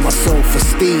water, so my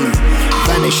self-esteem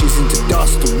vanishes into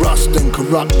dust, rust and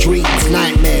corrupt dreams.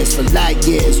 Nightmares for light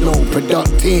years, no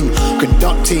producting.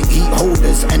 Conducting heat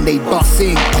holders and they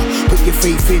busting. Put your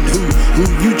faith in who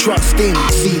you trust in.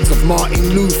 Seeds of Martin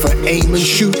Luther, aim and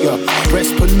shoot ya.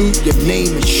 Press pollute your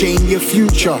name and shame your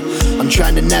future. I'm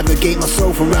trying to navigate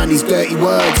myself around these dirty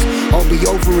words. I'll be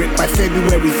over it by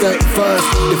February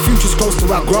 31st. The future's close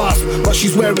to our grasp, but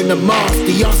she's wearing a mask.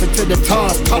 The answer to the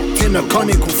task, tucked in a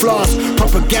conical flask.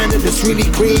 Propaganda that's really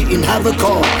creating havoc.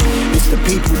 It's the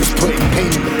people that's putting pain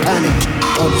in the panic,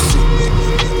 honestly.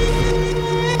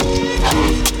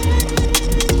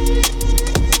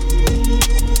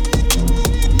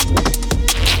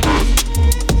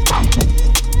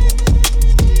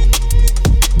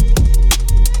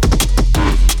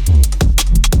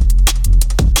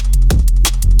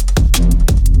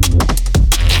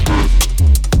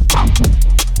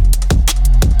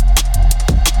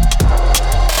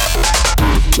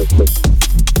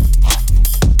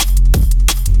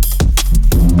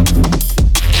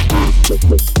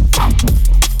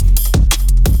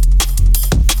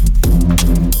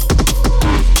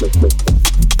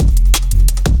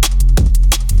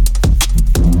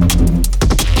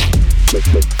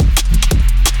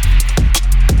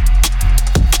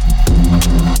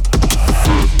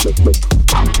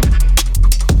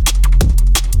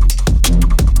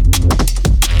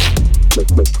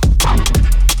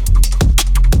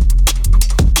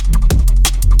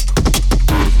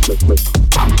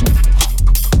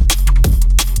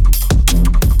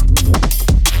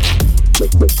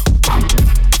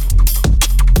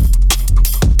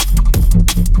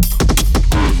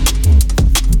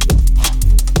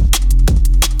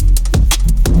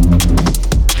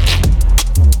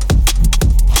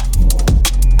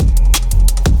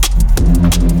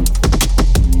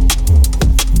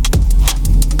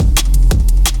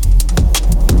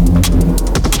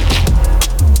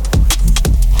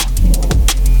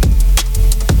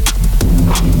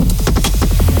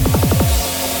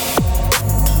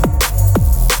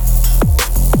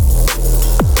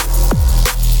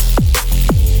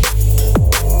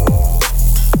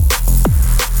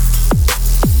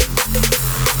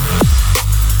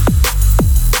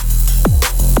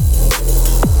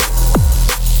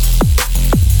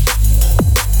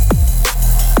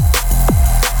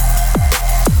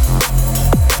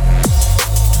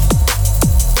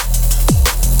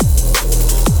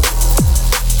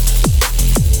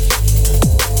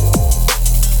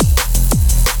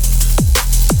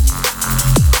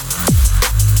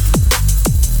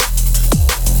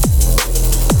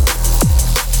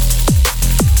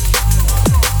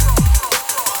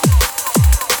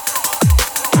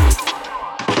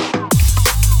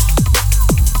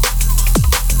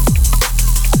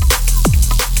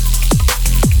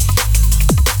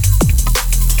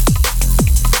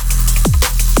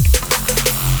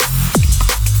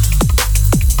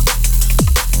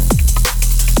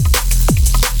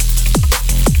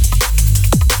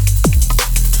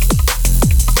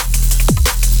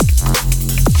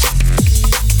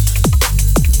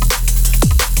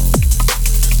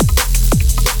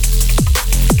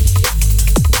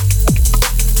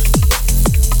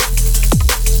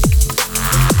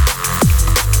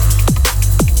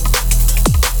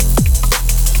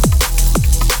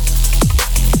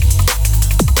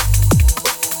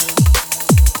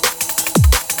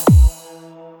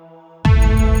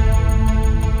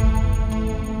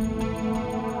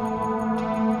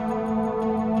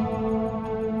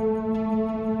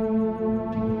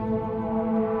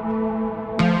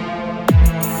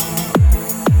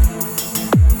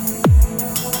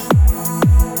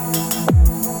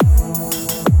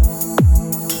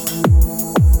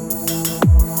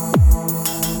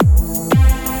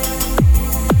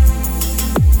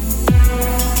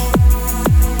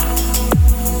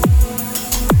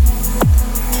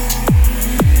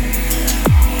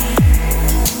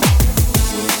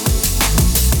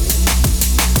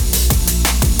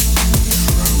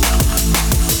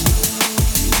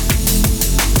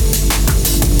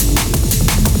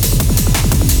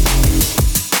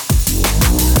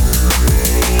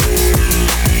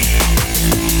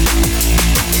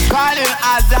 Calling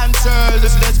all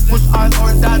dancers, let's put on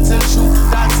our dancing shoe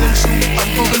and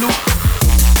boogaloo.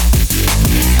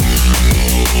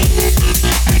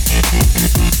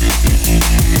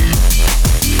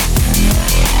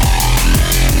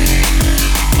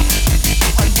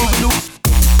 And boogaloo.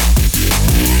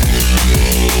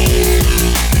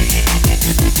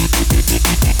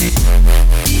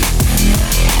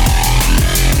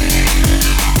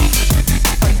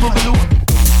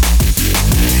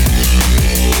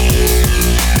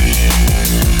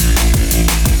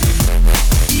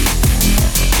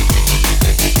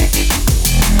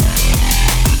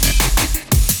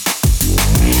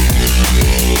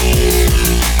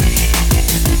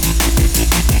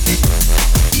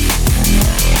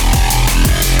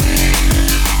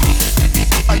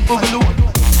 And boogaloo. Boogaloo.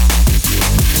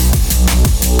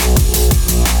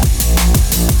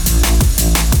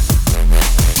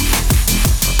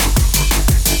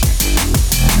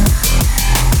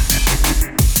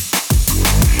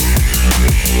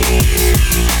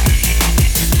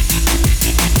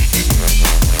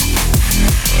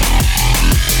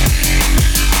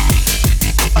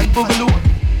 And boogaloo.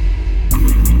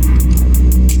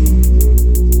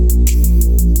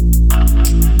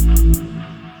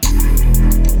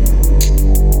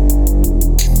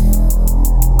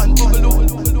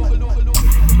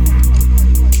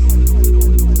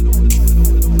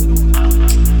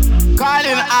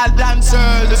 Calling all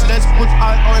dancers, let's put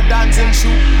on our dancing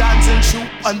shoe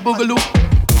and boogaloo.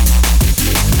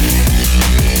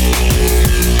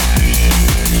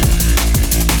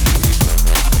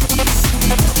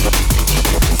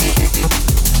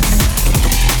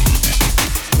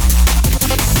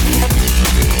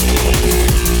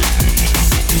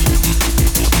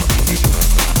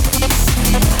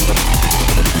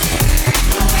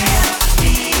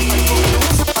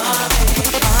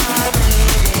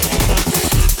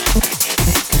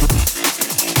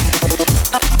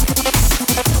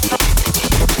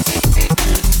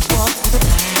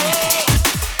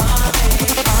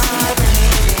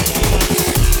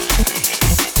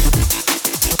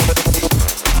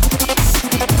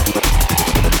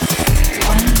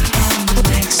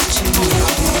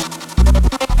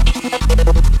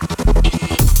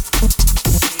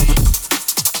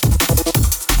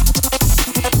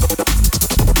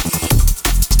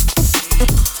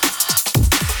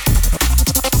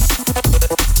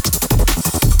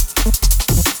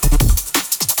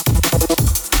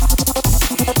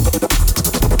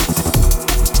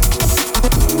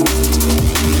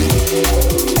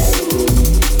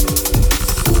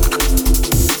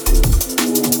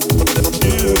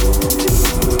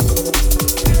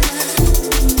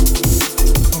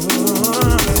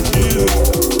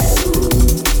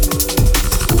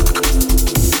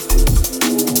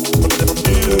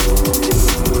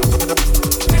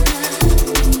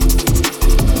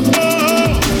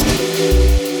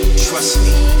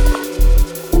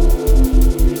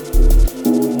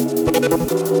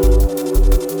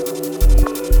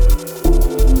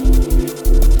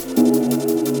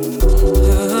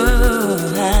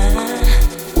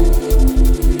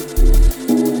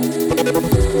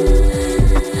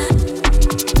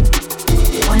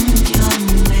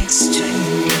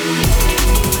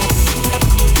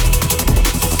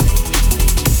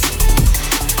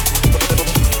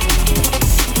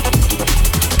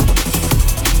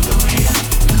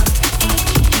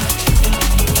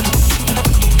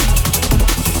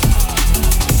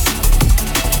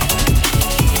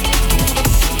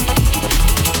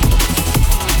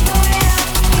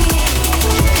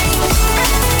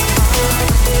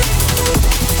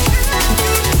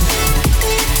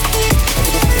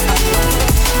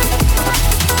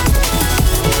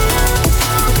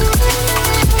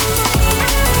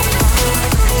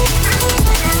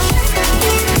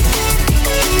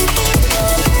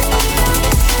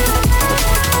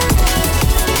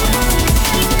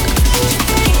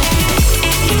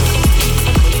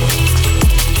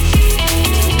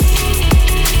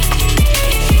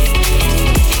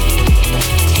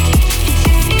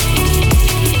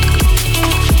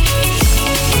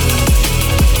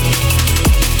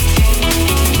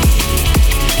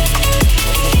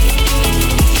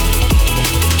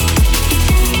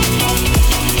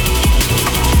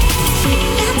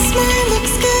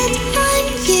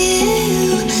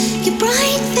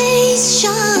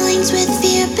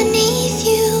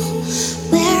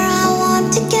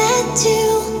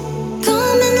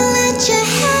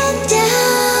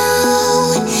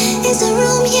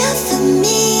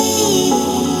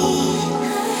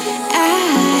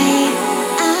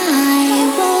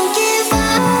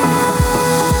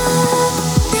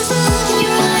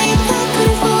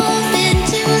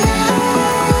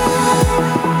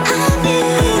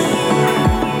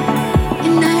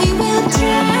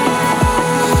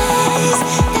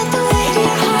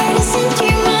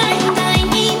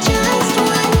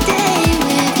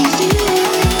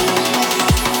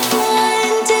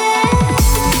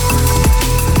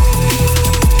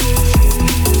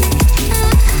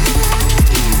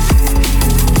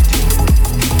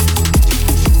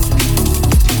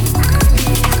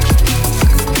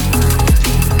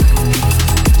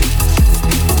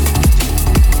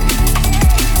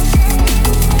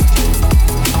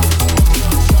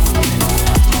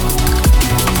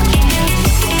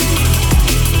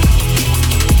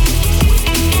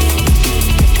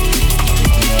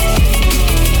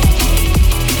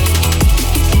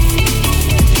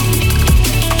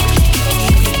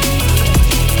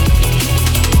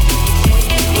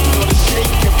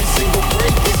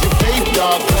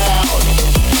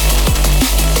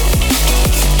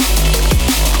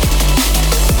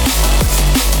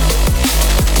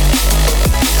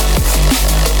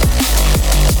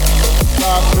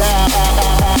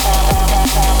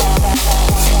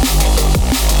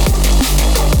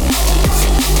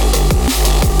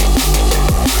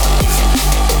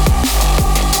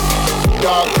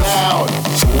 dark cloud.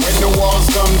 When the walls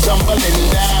come tumbling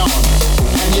down,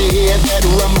 and you hear that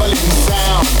rumbling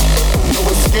sound. No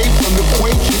escape from the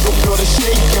quake, you can feel the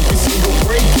shake. Every single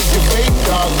break is your fate,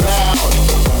 dark cloud.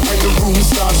 When the room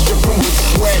starts dripping with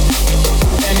sweat,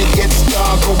 and it gets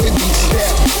darker with each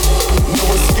step. No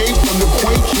escape from the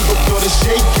quake, you can feel the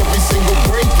shake. Every single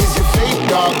break is your fate,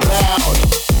 dark cloud.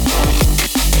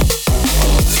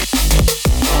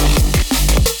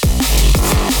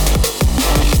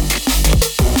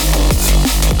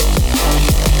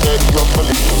 That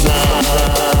rumbling sound.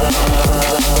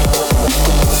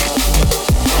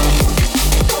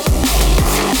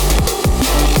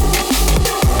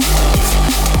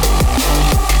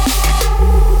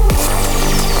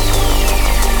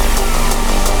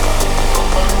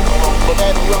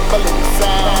 That rumbling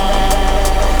sound.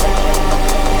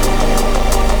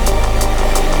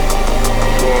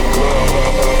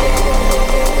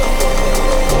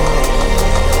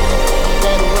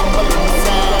 That rumbling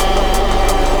sound.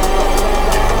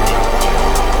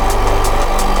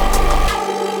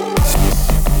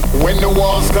 When the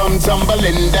walls come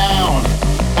tumbling down,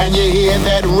 and you hear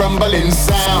that rumbling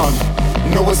sound.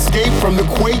 No escape from the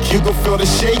quake, you can feel the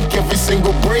shake. Every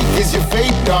single break is your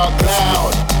fate, dark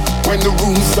cloud. When the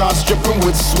room starts dripping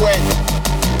with sweat,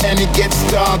 and it gets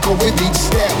darker with each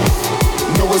step.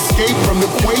 No escape from the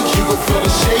quake, you can feel the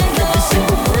shake. Every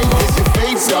single break is your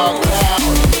fate, dark cloud.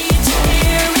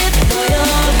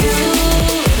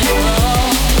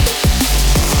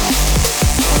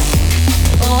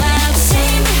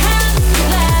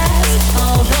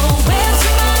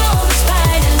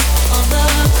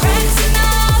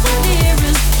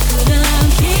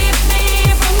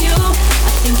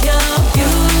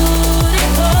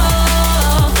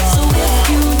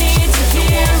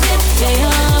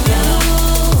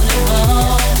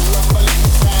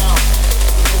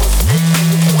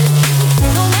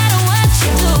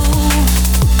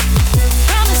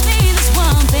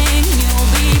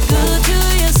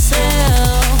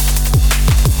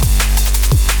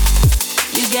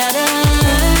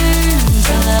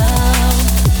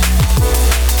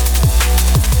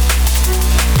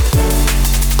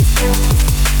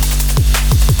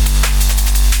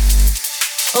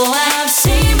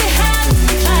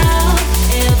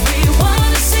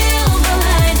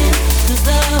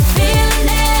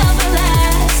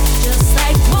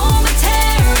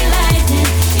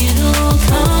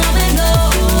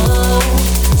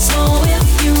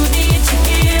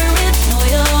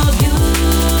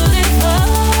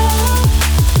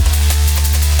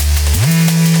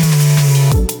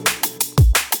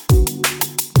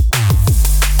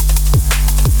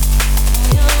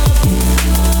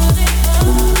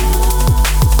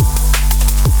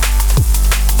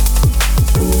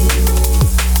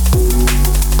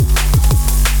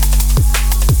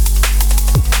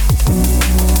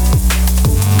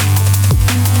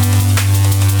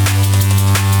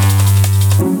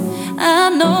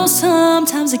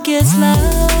 Sometimes it gets loud.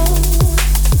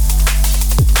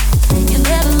 You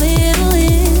let a little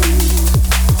in,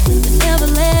 but never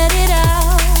let it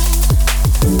out.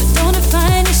 But don't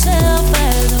define yourself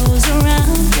by those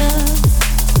around you.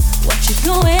 What you're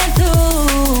going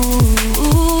through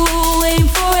ain't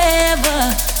forever.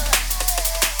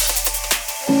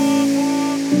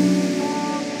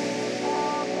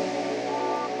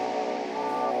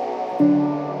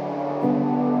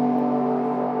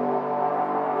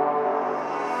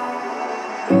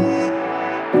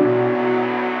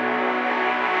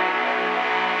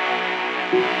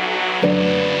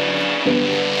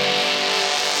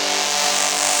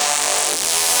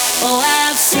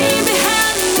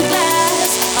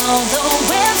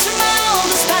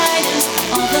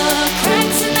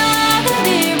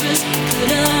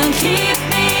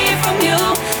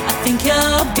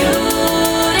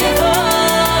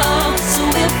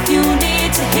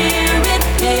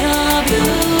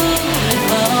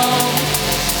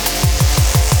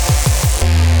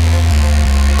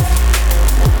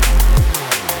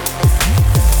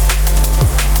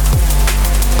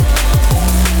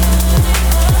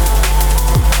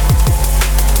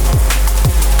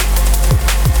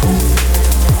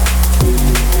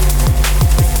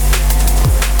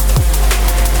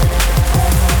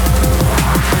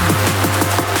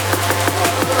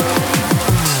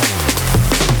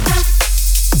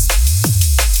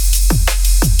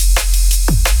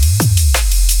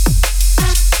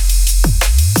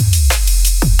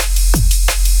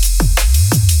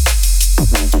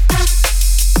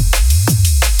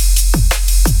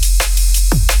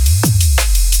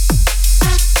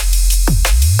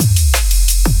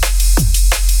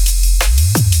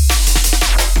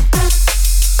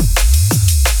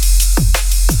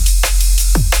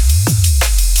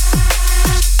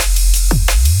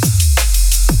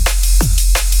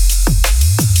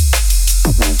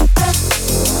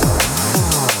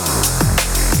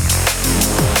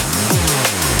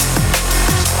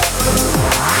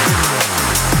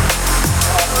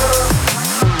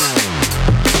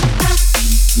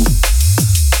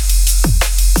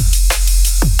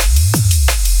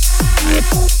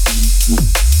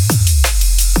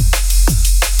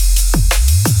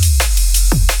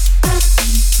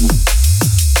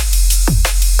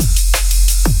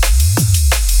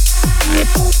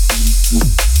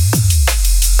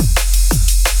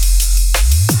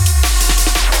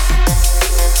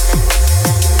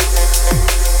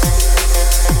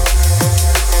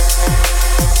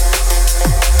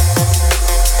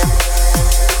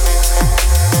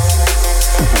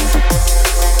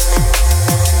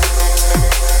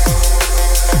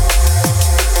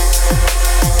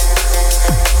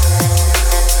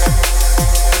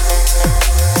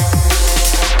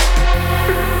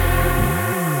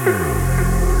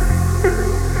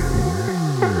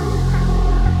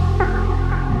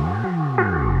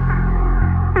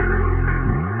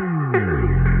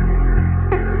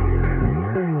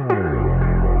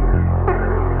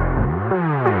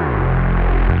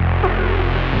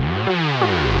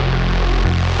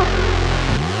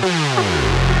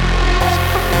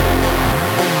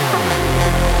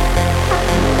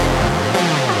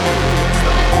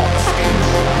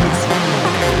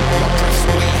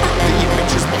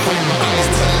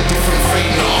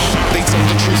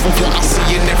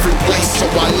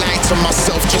 to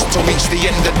myself just to reach the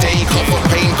end of day. Cover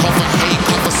pain, cover hate,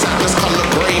 cover sadness, color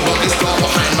grey, but it's dark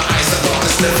behind my eyes. The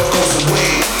darkness never goes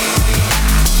away.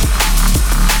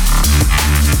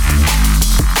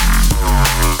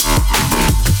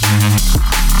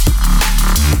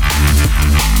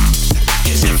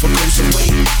 It never goes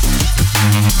away.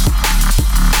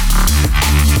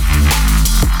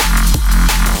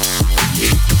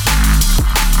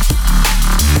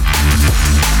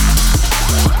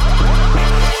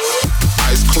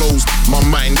 Eyes closed, my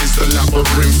mind is the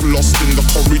labyrinth, lost in the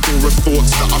corridor of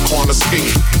thoughts that I can't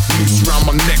escape. Noose round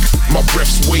my neck, my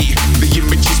breath's weight. The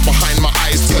images behind my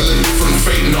eyes tell a different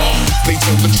fate. Nah, they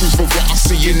tell the truth of what I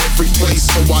see in every place.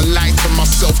 So I lie to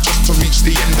myself just to reach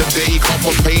the end of day.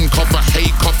 Cover pain, cover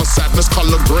hate, cover sadness,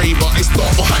 color grey, but it's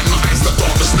dark behind my eyes. The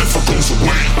darkness never goes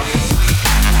away.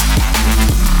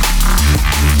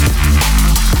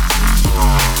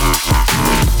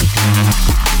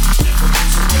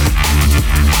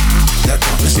 That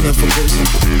darkness never goes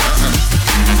away.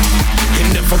 It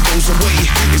never goes away.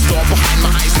 It's dark behind my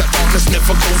eyes. That darkness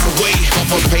never goes away.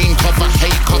 Cover pain, cover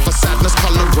hate, cover sadness,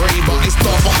 color grey, but it's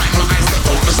dark behind my eyes. That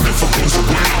darkness never goes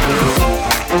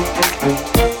away.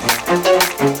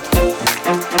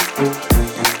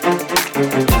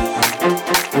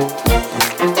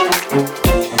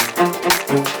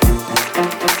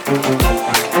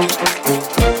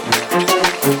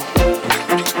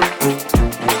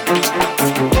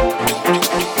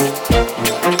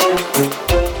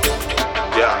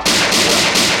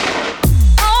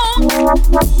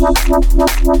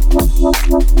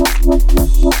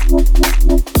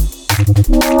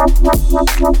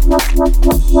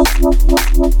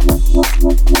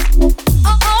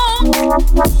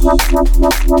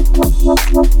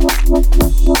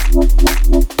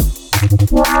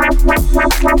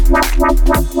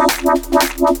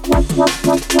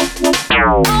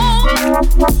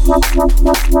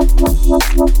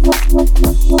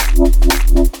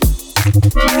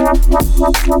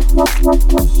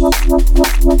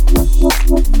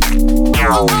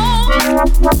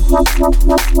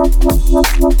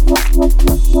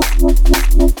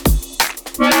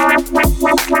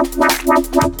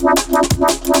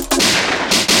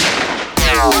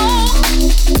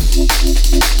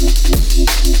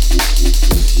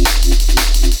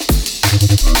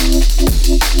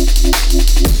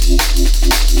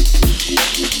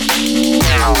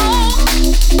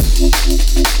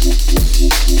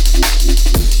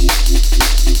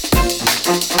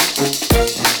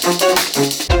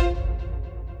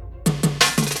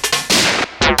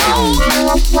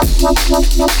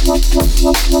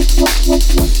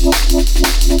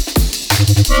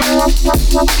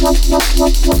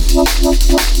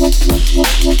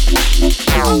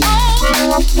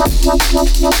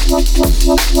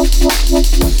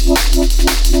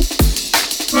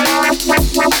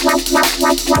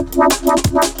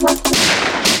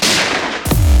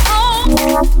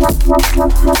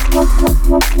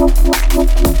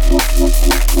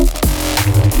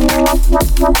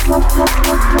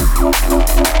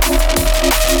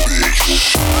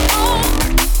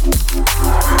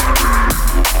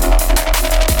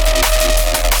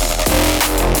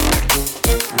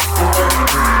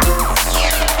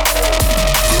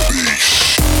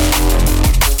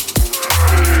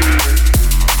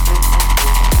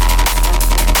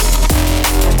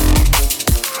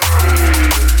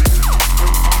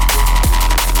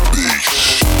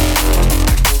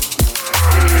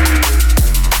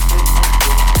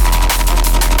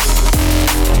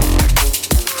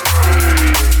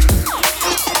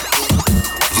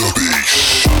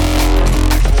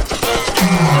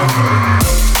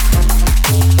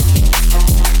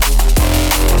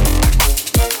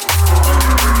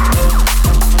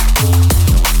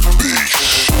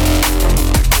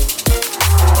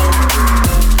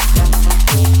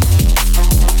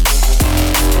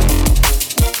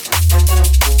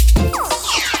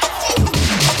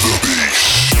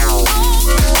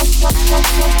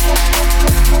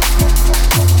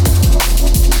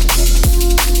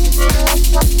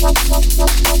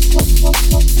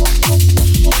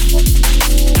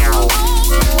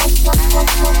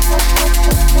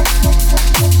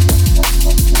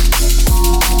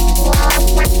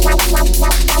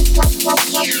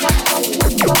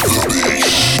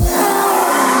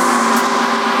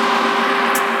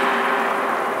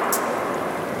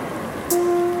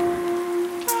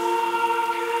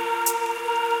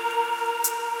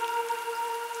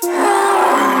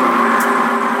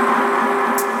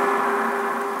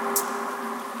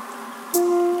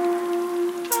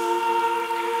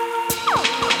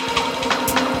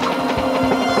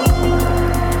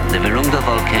 The Virunga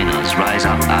volcanoes rise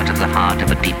up out of the heart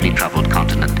of a deeply troubled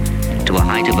continent to a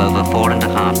height of over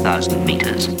 4,500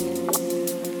 meters.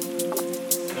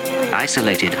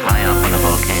 Isolated high up on a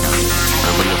volcano,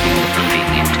 overlooking the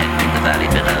convenient tent in the valley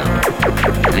below,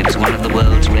 lives one of the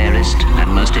world's rarest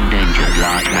and most endangered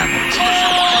large mammals.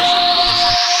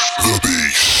 The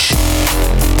beast.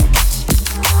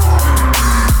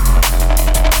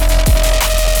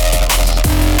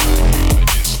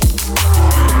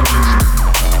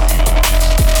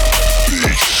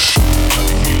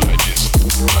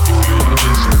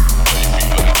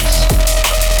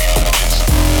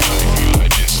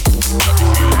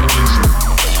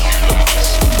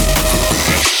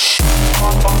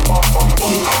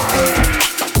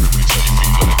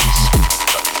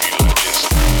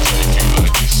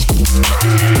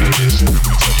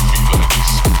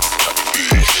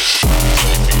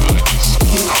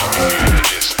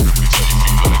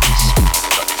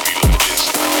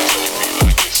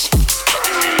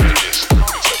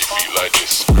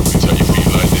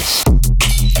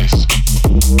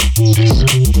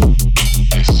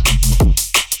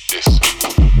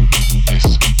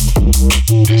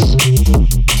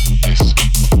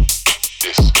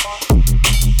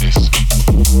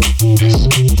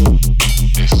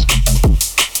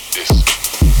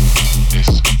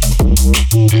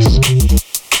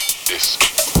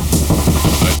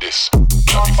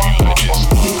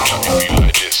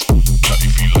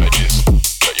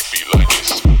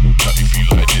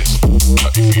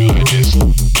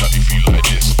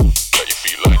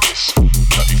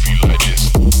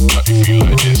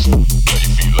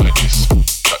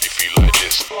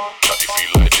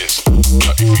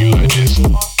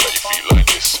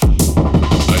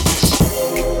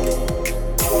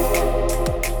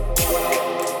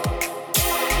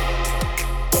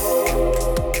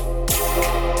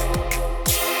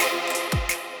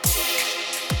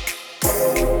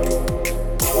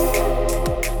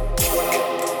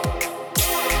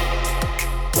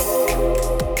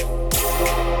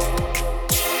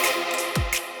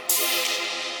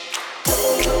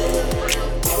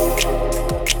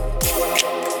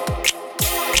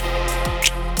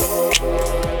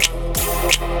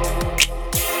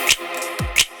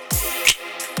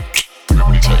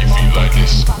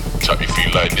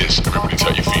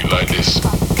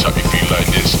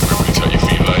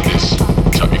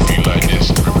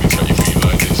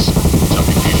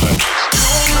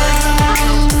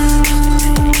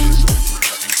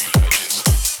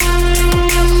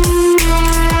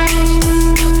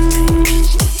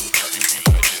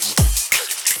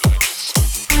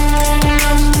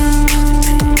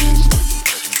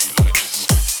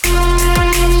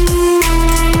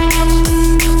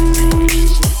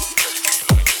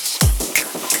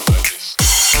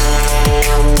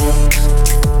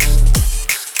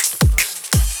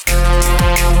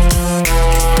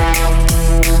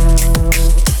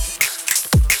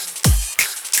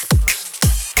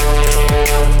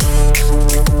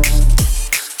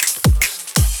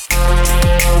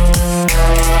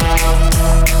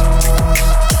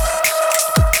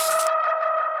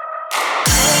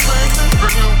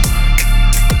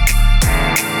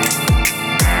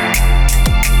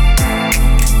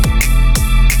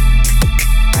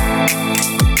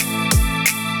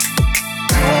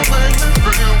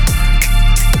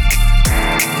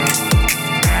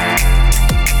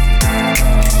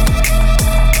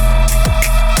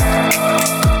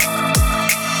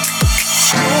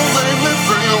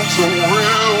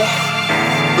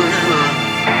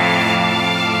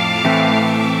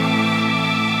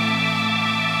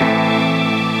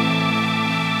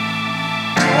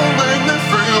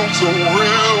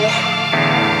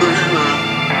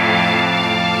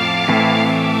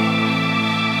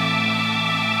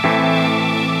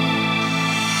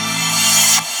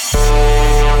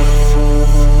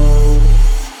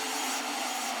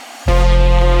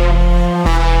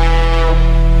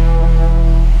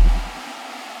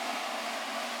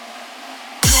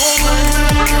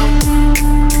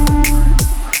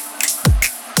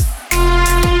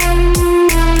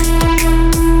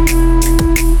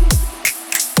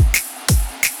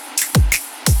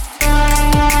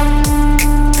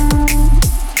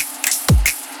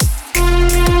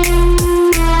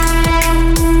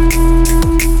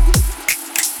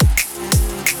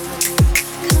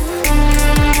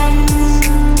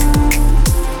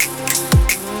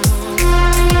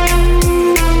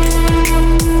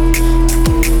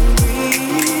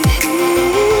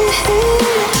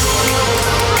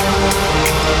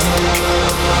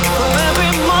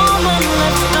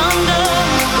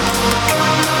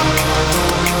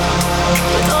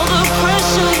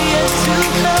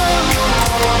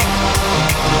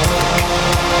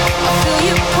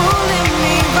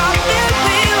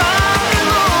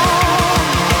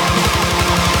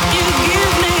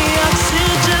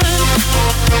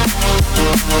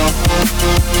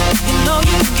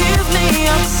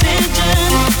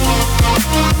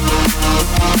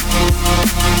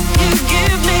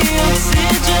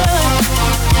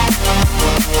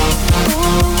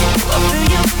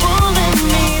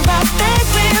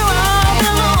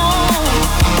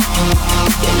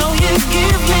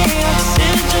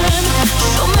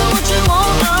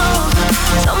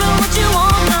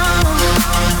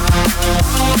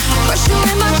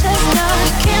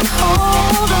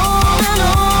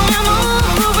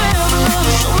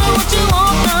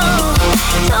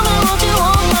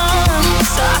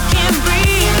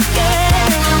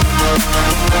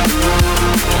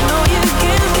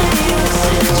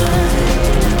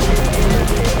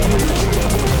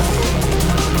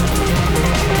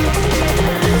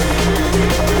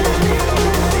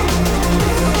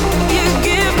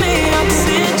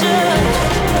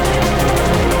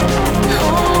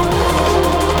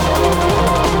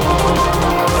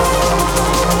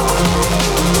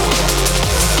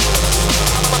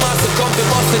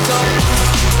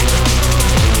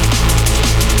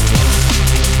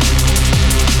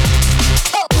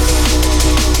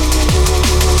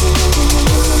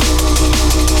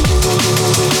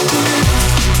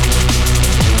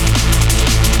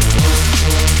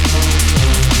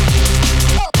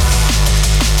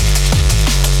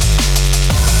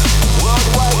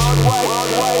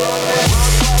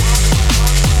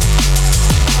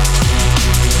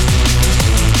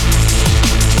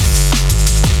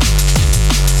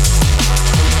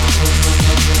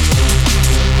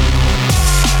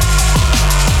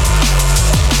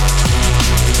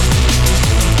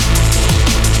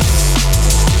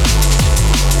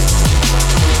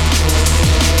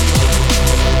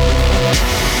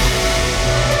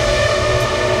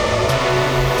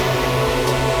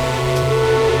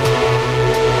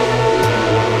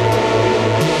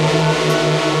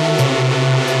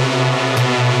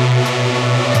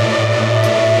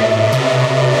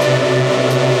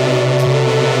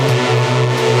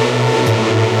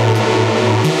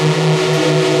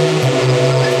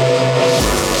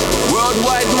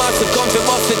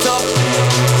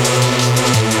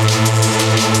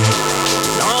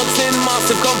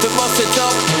 massive, come to bust it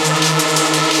up.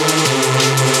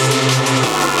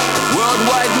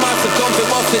 Worldwide massive, come to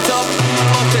bust it up.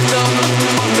 Bust it up,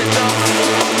 bust it up.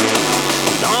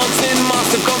 Dancing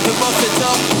massive, come to bust it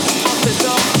up. Bust it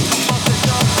up, bust it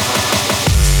up.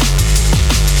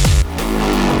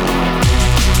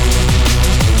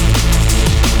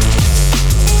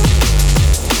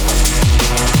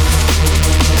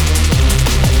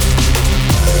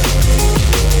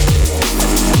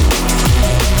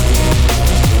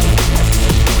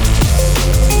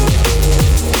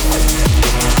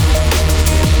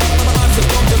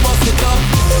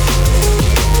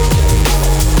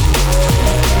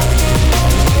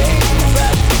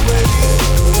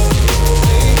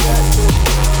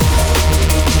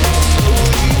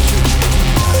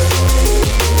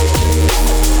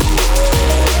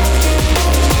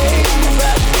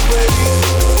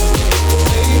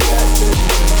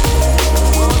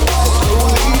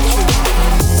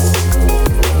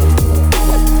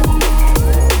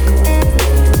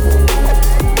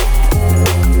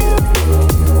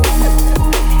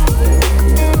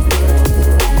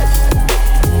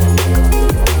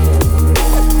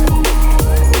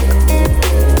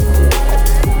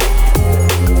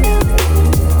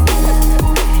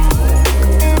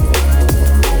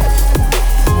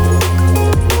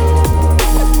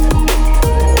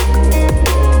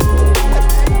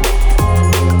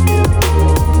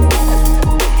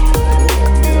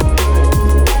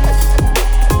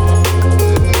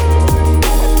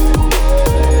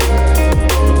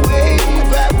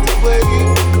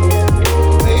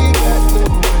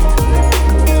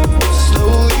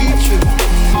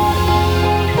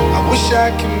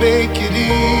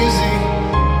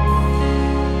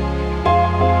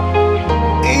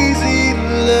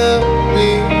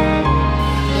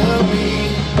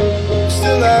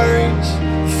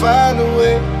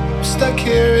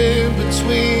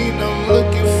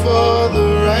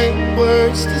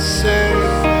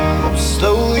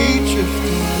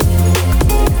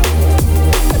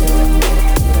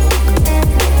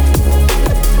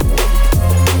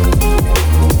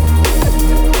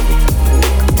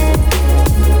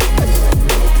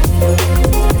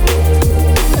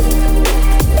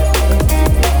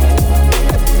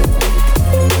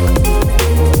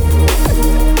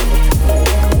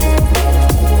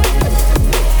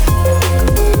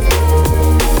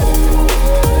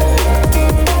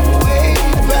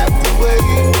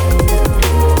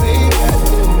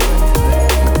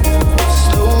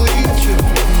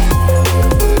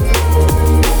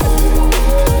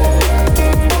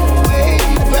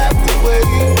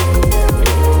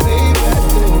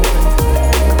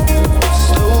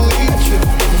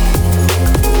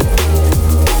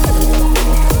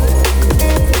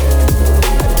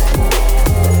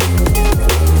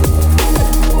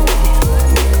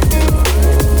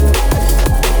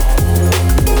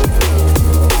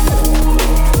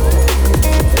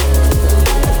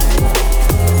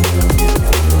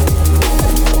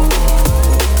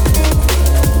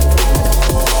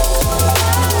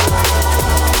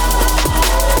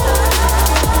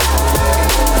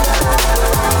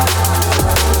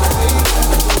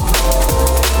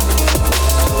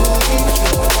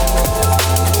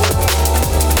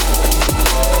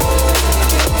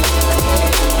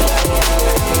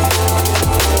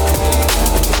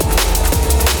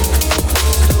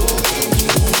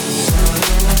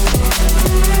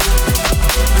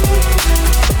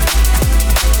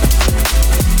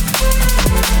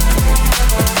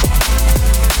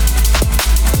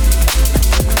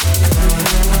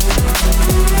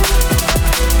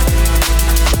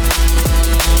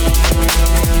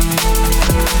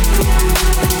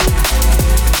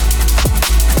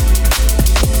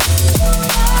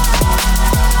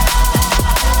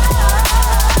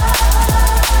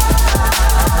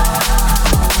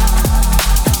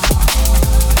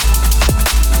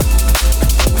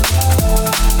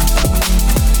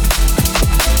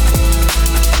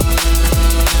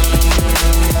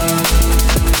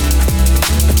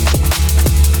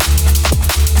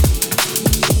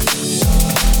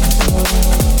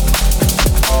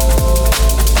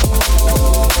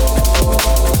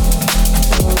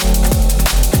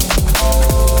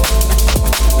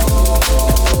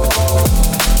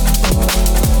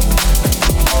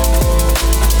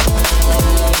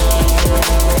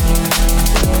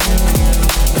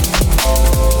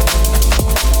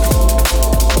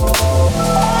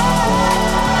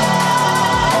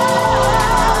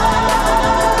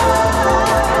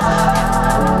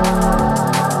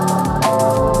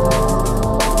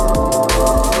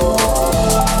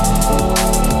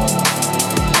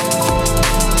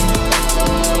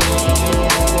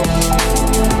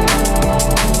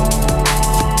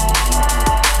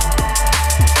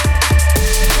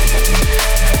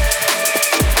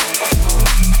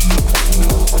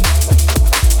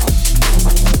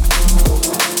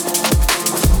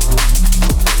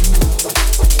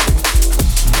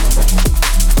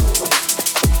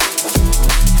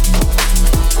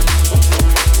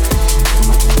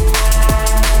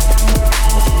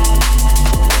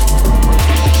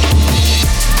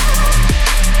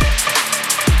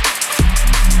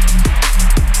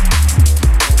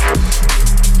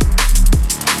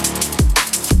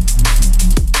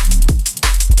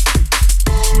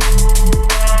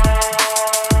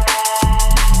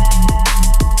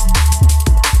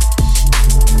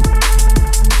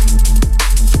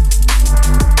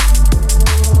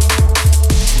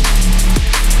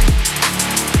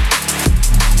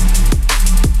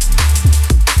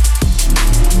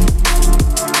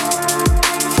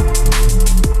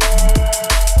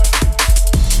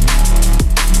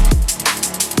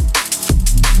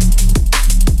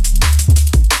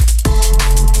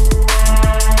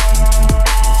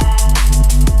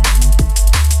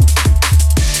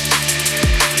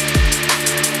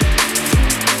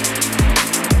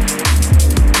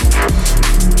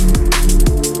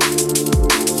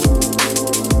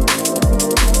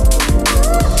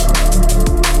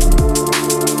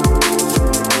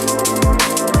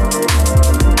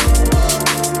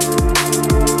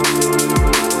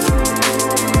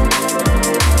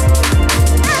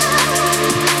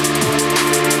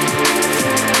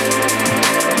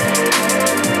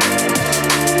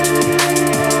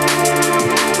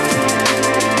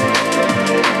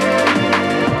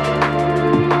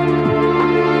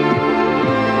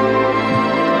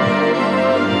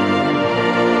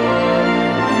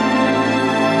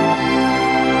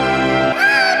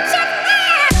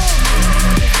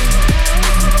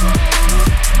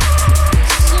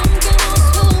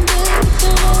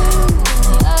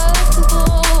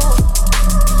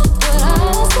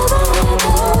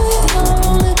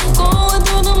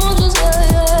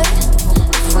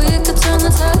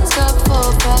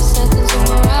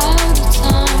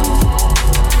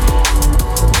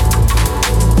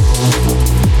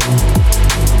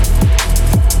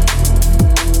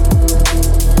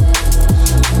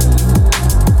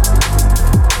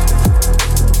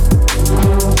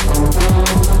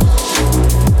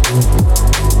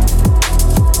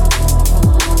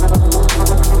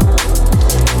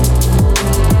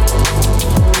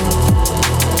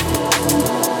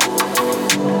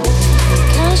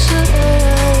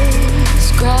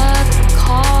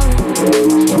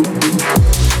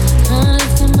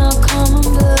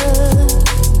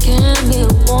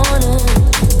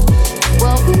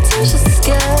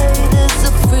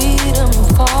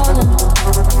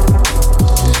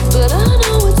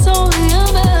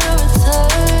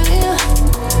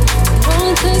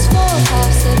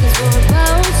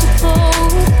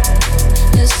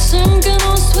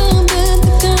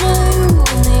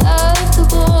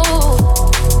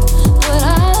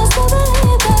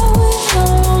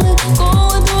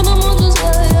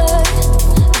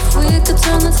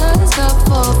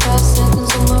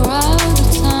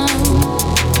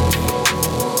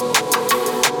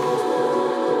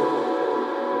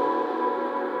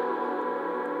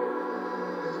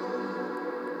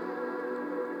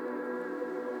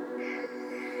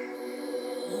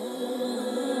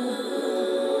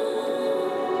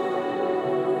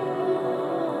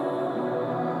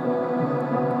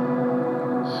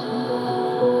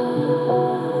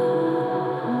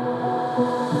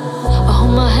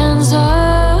 my hands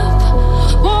up.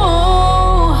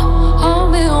 Whoa,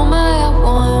 hold me on my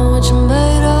one, what you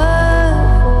made of.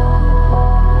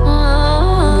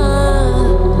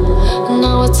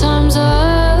 Now our time's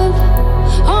up.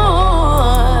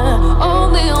 Oh,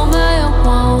 hold me on my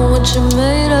one, what you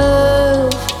made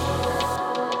of.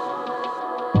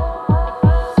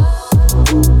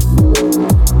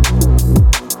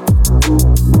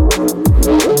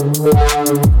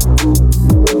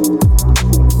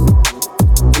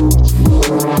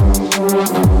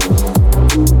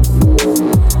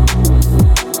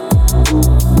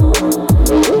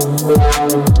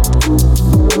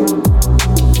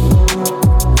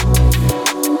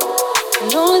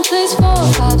 It only takes 4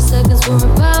 or 5 seconds, we're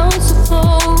about to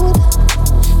float.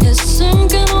 You're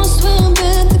sinking or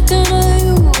swimming, thinking of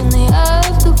you in the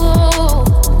afterglow.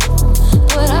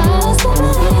 But I still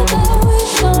believe that we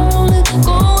found it,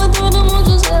 going through the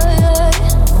motions, yeah.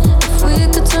 If we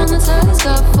could turn the tides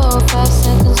up 4 or 5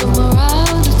 seconds, and we're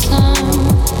out of time.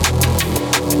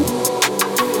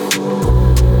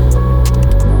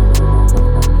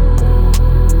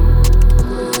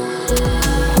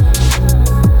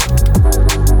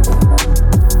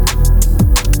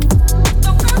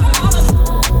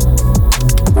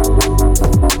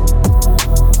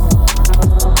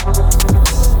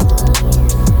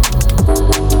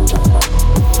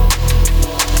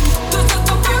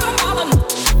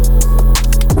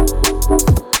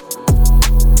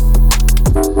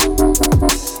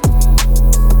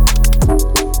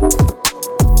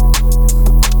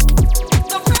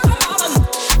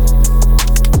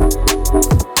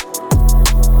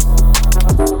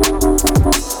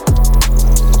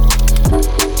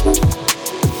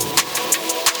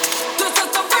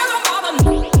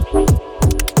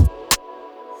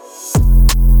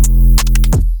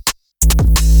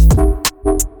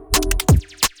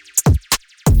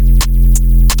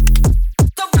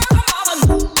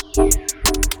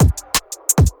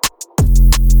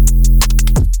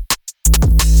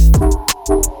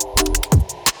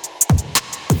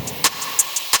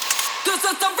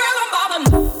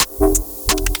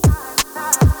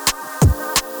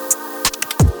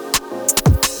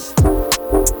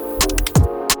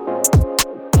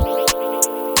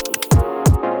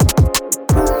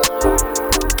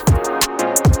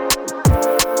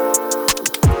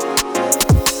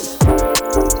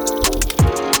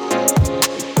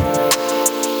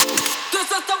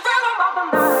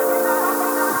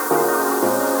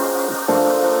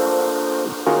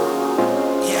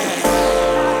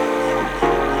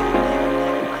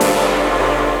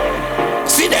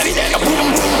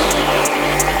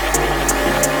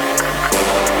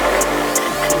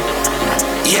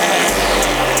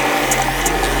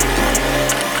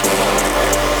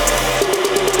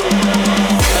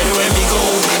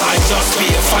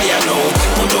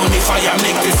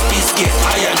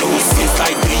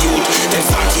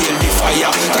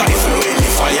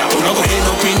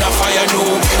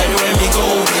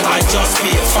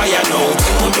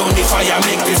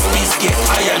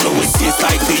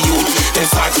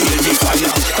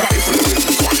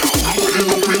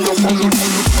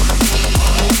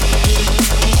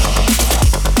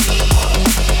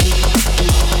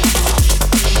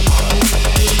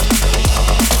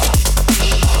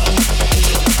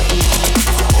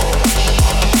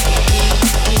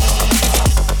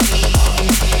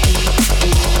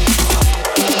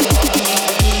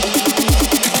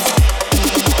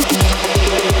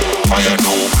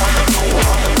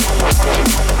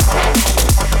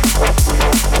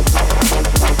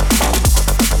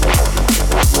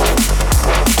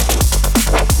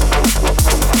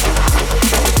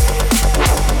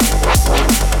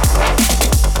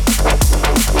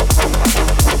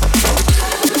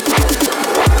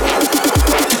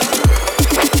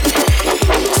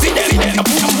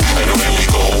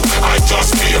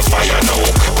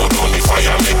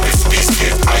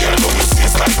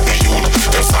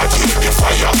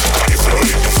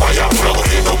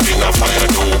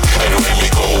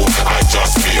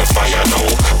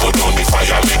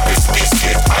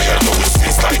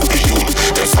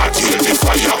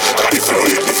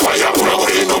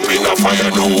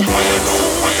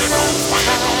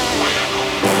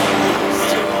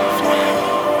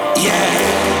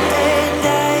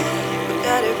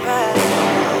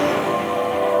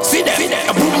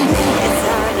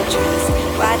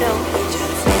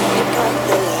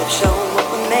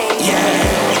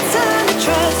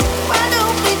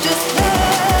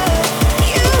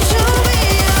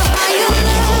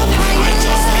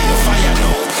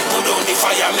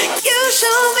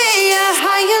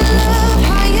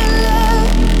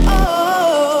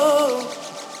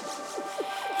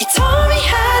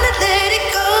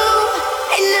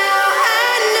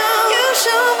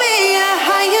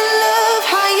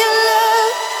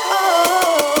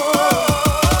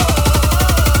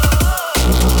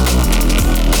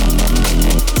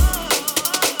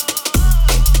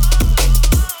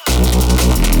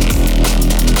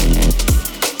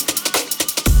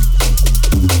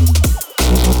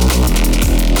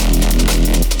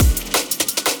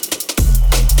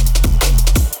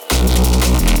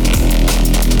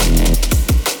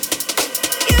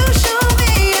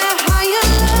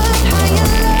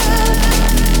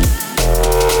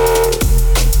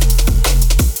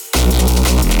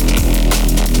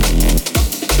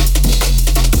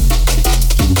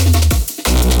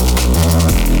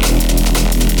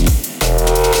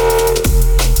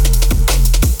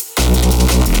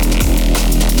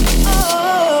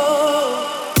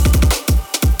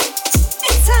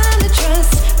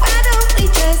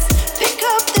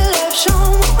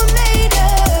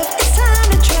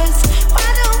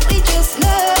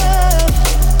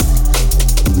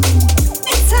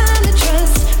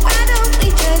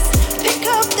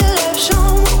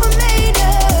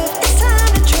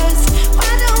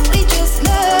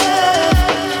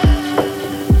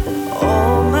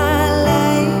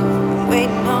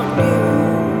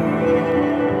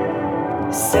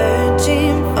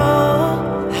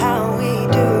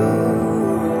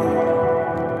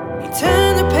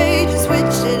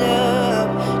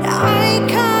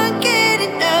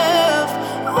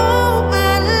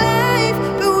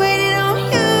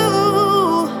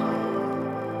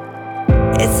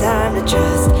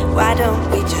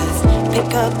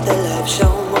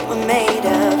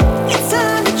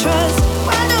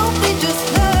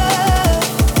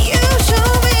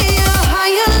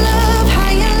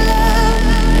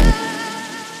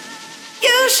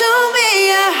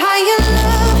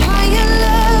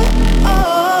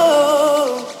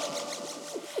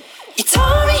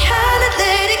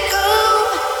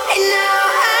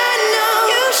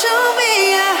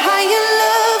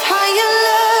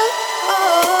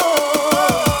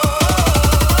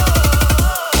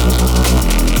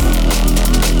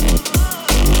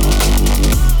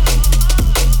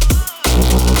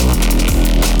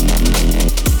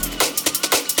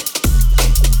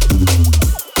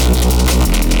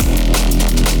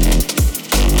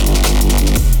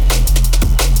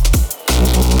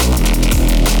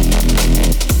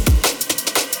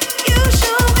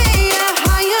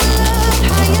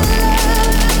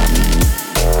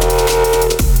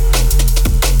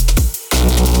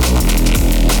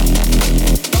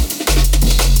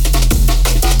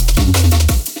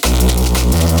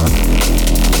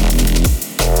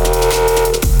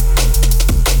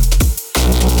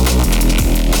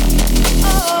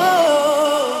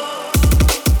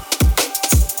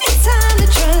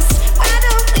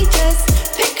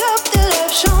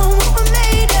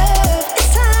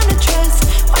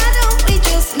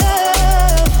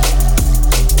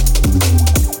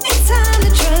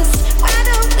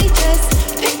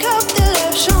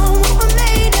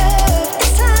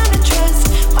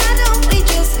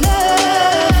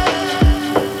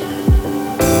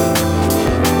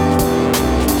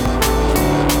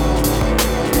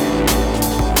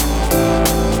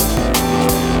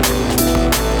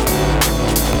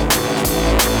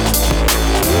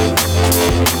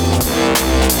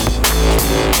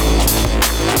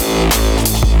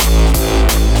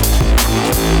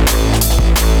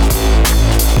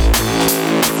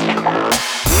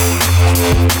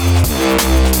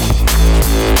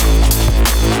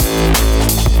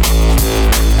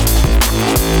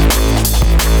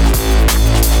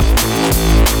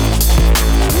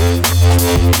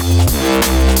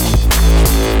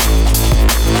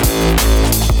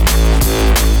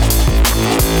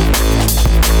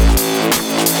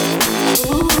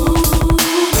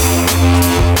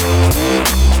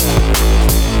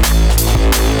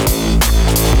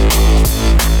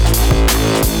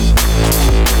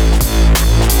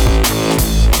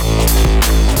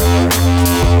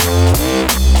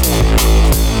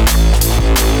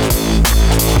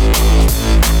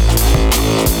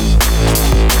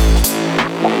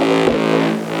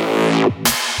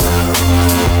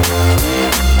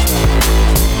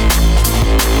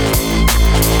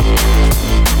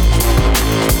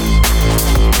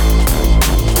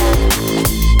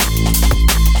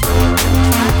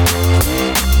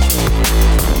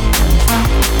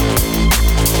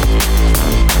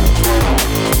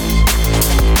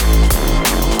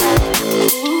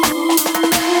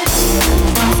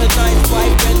 nice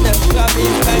vibe when the club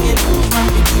is banging.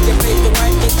 The DJ plays the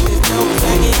right mix, there's no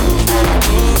clanging.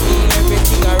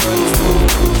 Everything I run through.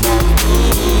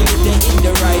 If they're in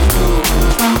the right mood,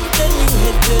 then you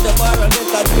head to the bar and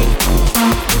get a drink.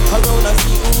 Look around and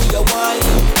see who you want.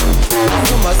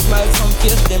 Some a smile, some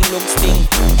face, them look stink.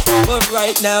 But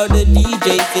right now the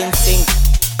DJ's in sync.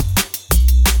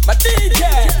 My DJ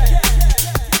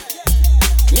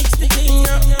mix the thing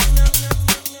up.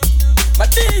 My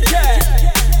DJ.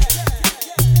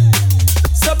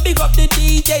 So big up the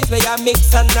DJs where you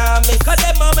mix and now mix. Cause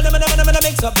them mama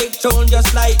mix a big tune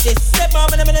just like this. Them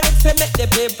mama mix and make the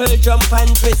people jump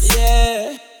and twist.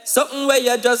 Yeah, something where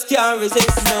you just can't resist.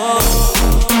 No,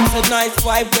 it's a nice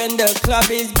vibe when the club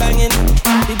is banging.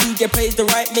 The DJ plays the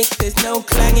right mix, there's no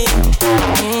clanging.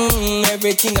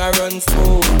 Everything I run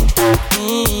smooth.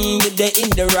 If they're in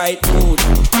the right mood,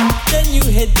 then you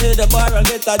head to the bar and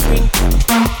get a drink.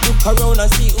 Look around and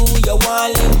see who you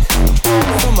want link.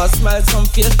 Some a smile, some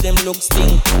face, them look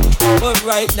stink. But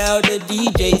right now the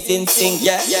DJ's in sync.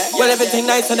 Yeah. Well, everything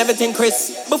nice and everything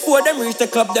crisp. Before them reach the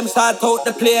club, them start out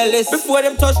the playlist. Before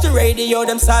them touch the radio,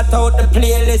 them start out the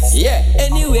playlist. Yeah.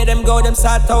 Anywhere them go, them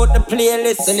start out the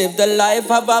playlist. To live the life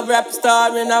of a rap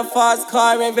star in a fast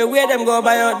car. Everywhere them go,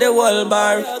 buy out the world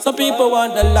bar. Some people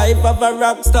want the life of a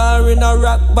rock star in a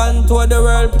rock band. Tour the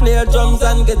world, play drums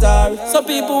and guitar. Some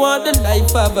people want the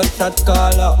life of a shot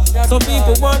caller. Some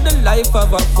people want the life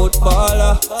of a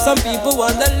footballer. Some people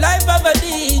want the life of a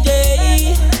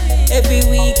DJ. Every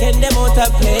weekend them out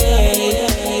to play.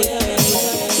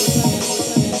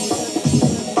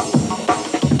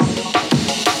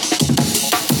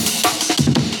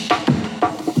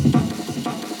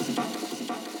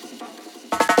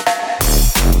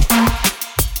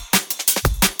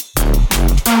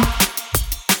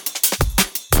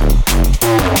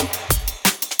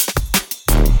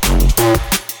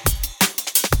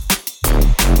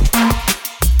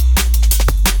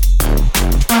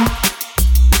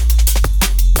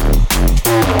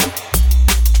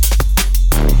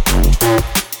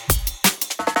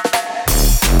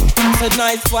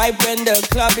 Nice vibe when the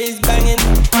club is banging.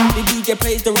 The DJ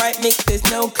plays the right mix, there's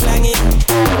no clanging.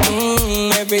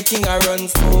 Everything I run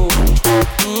smooth.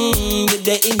 If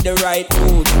they're in the right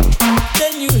mood,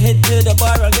 then you head to the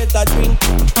bar and get a drink.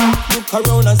 Look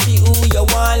around and see who you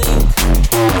want link.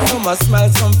 Some a smile,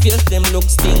 some face, them look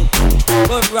stink.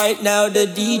 But right now the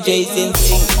DJ's in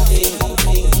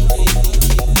sync.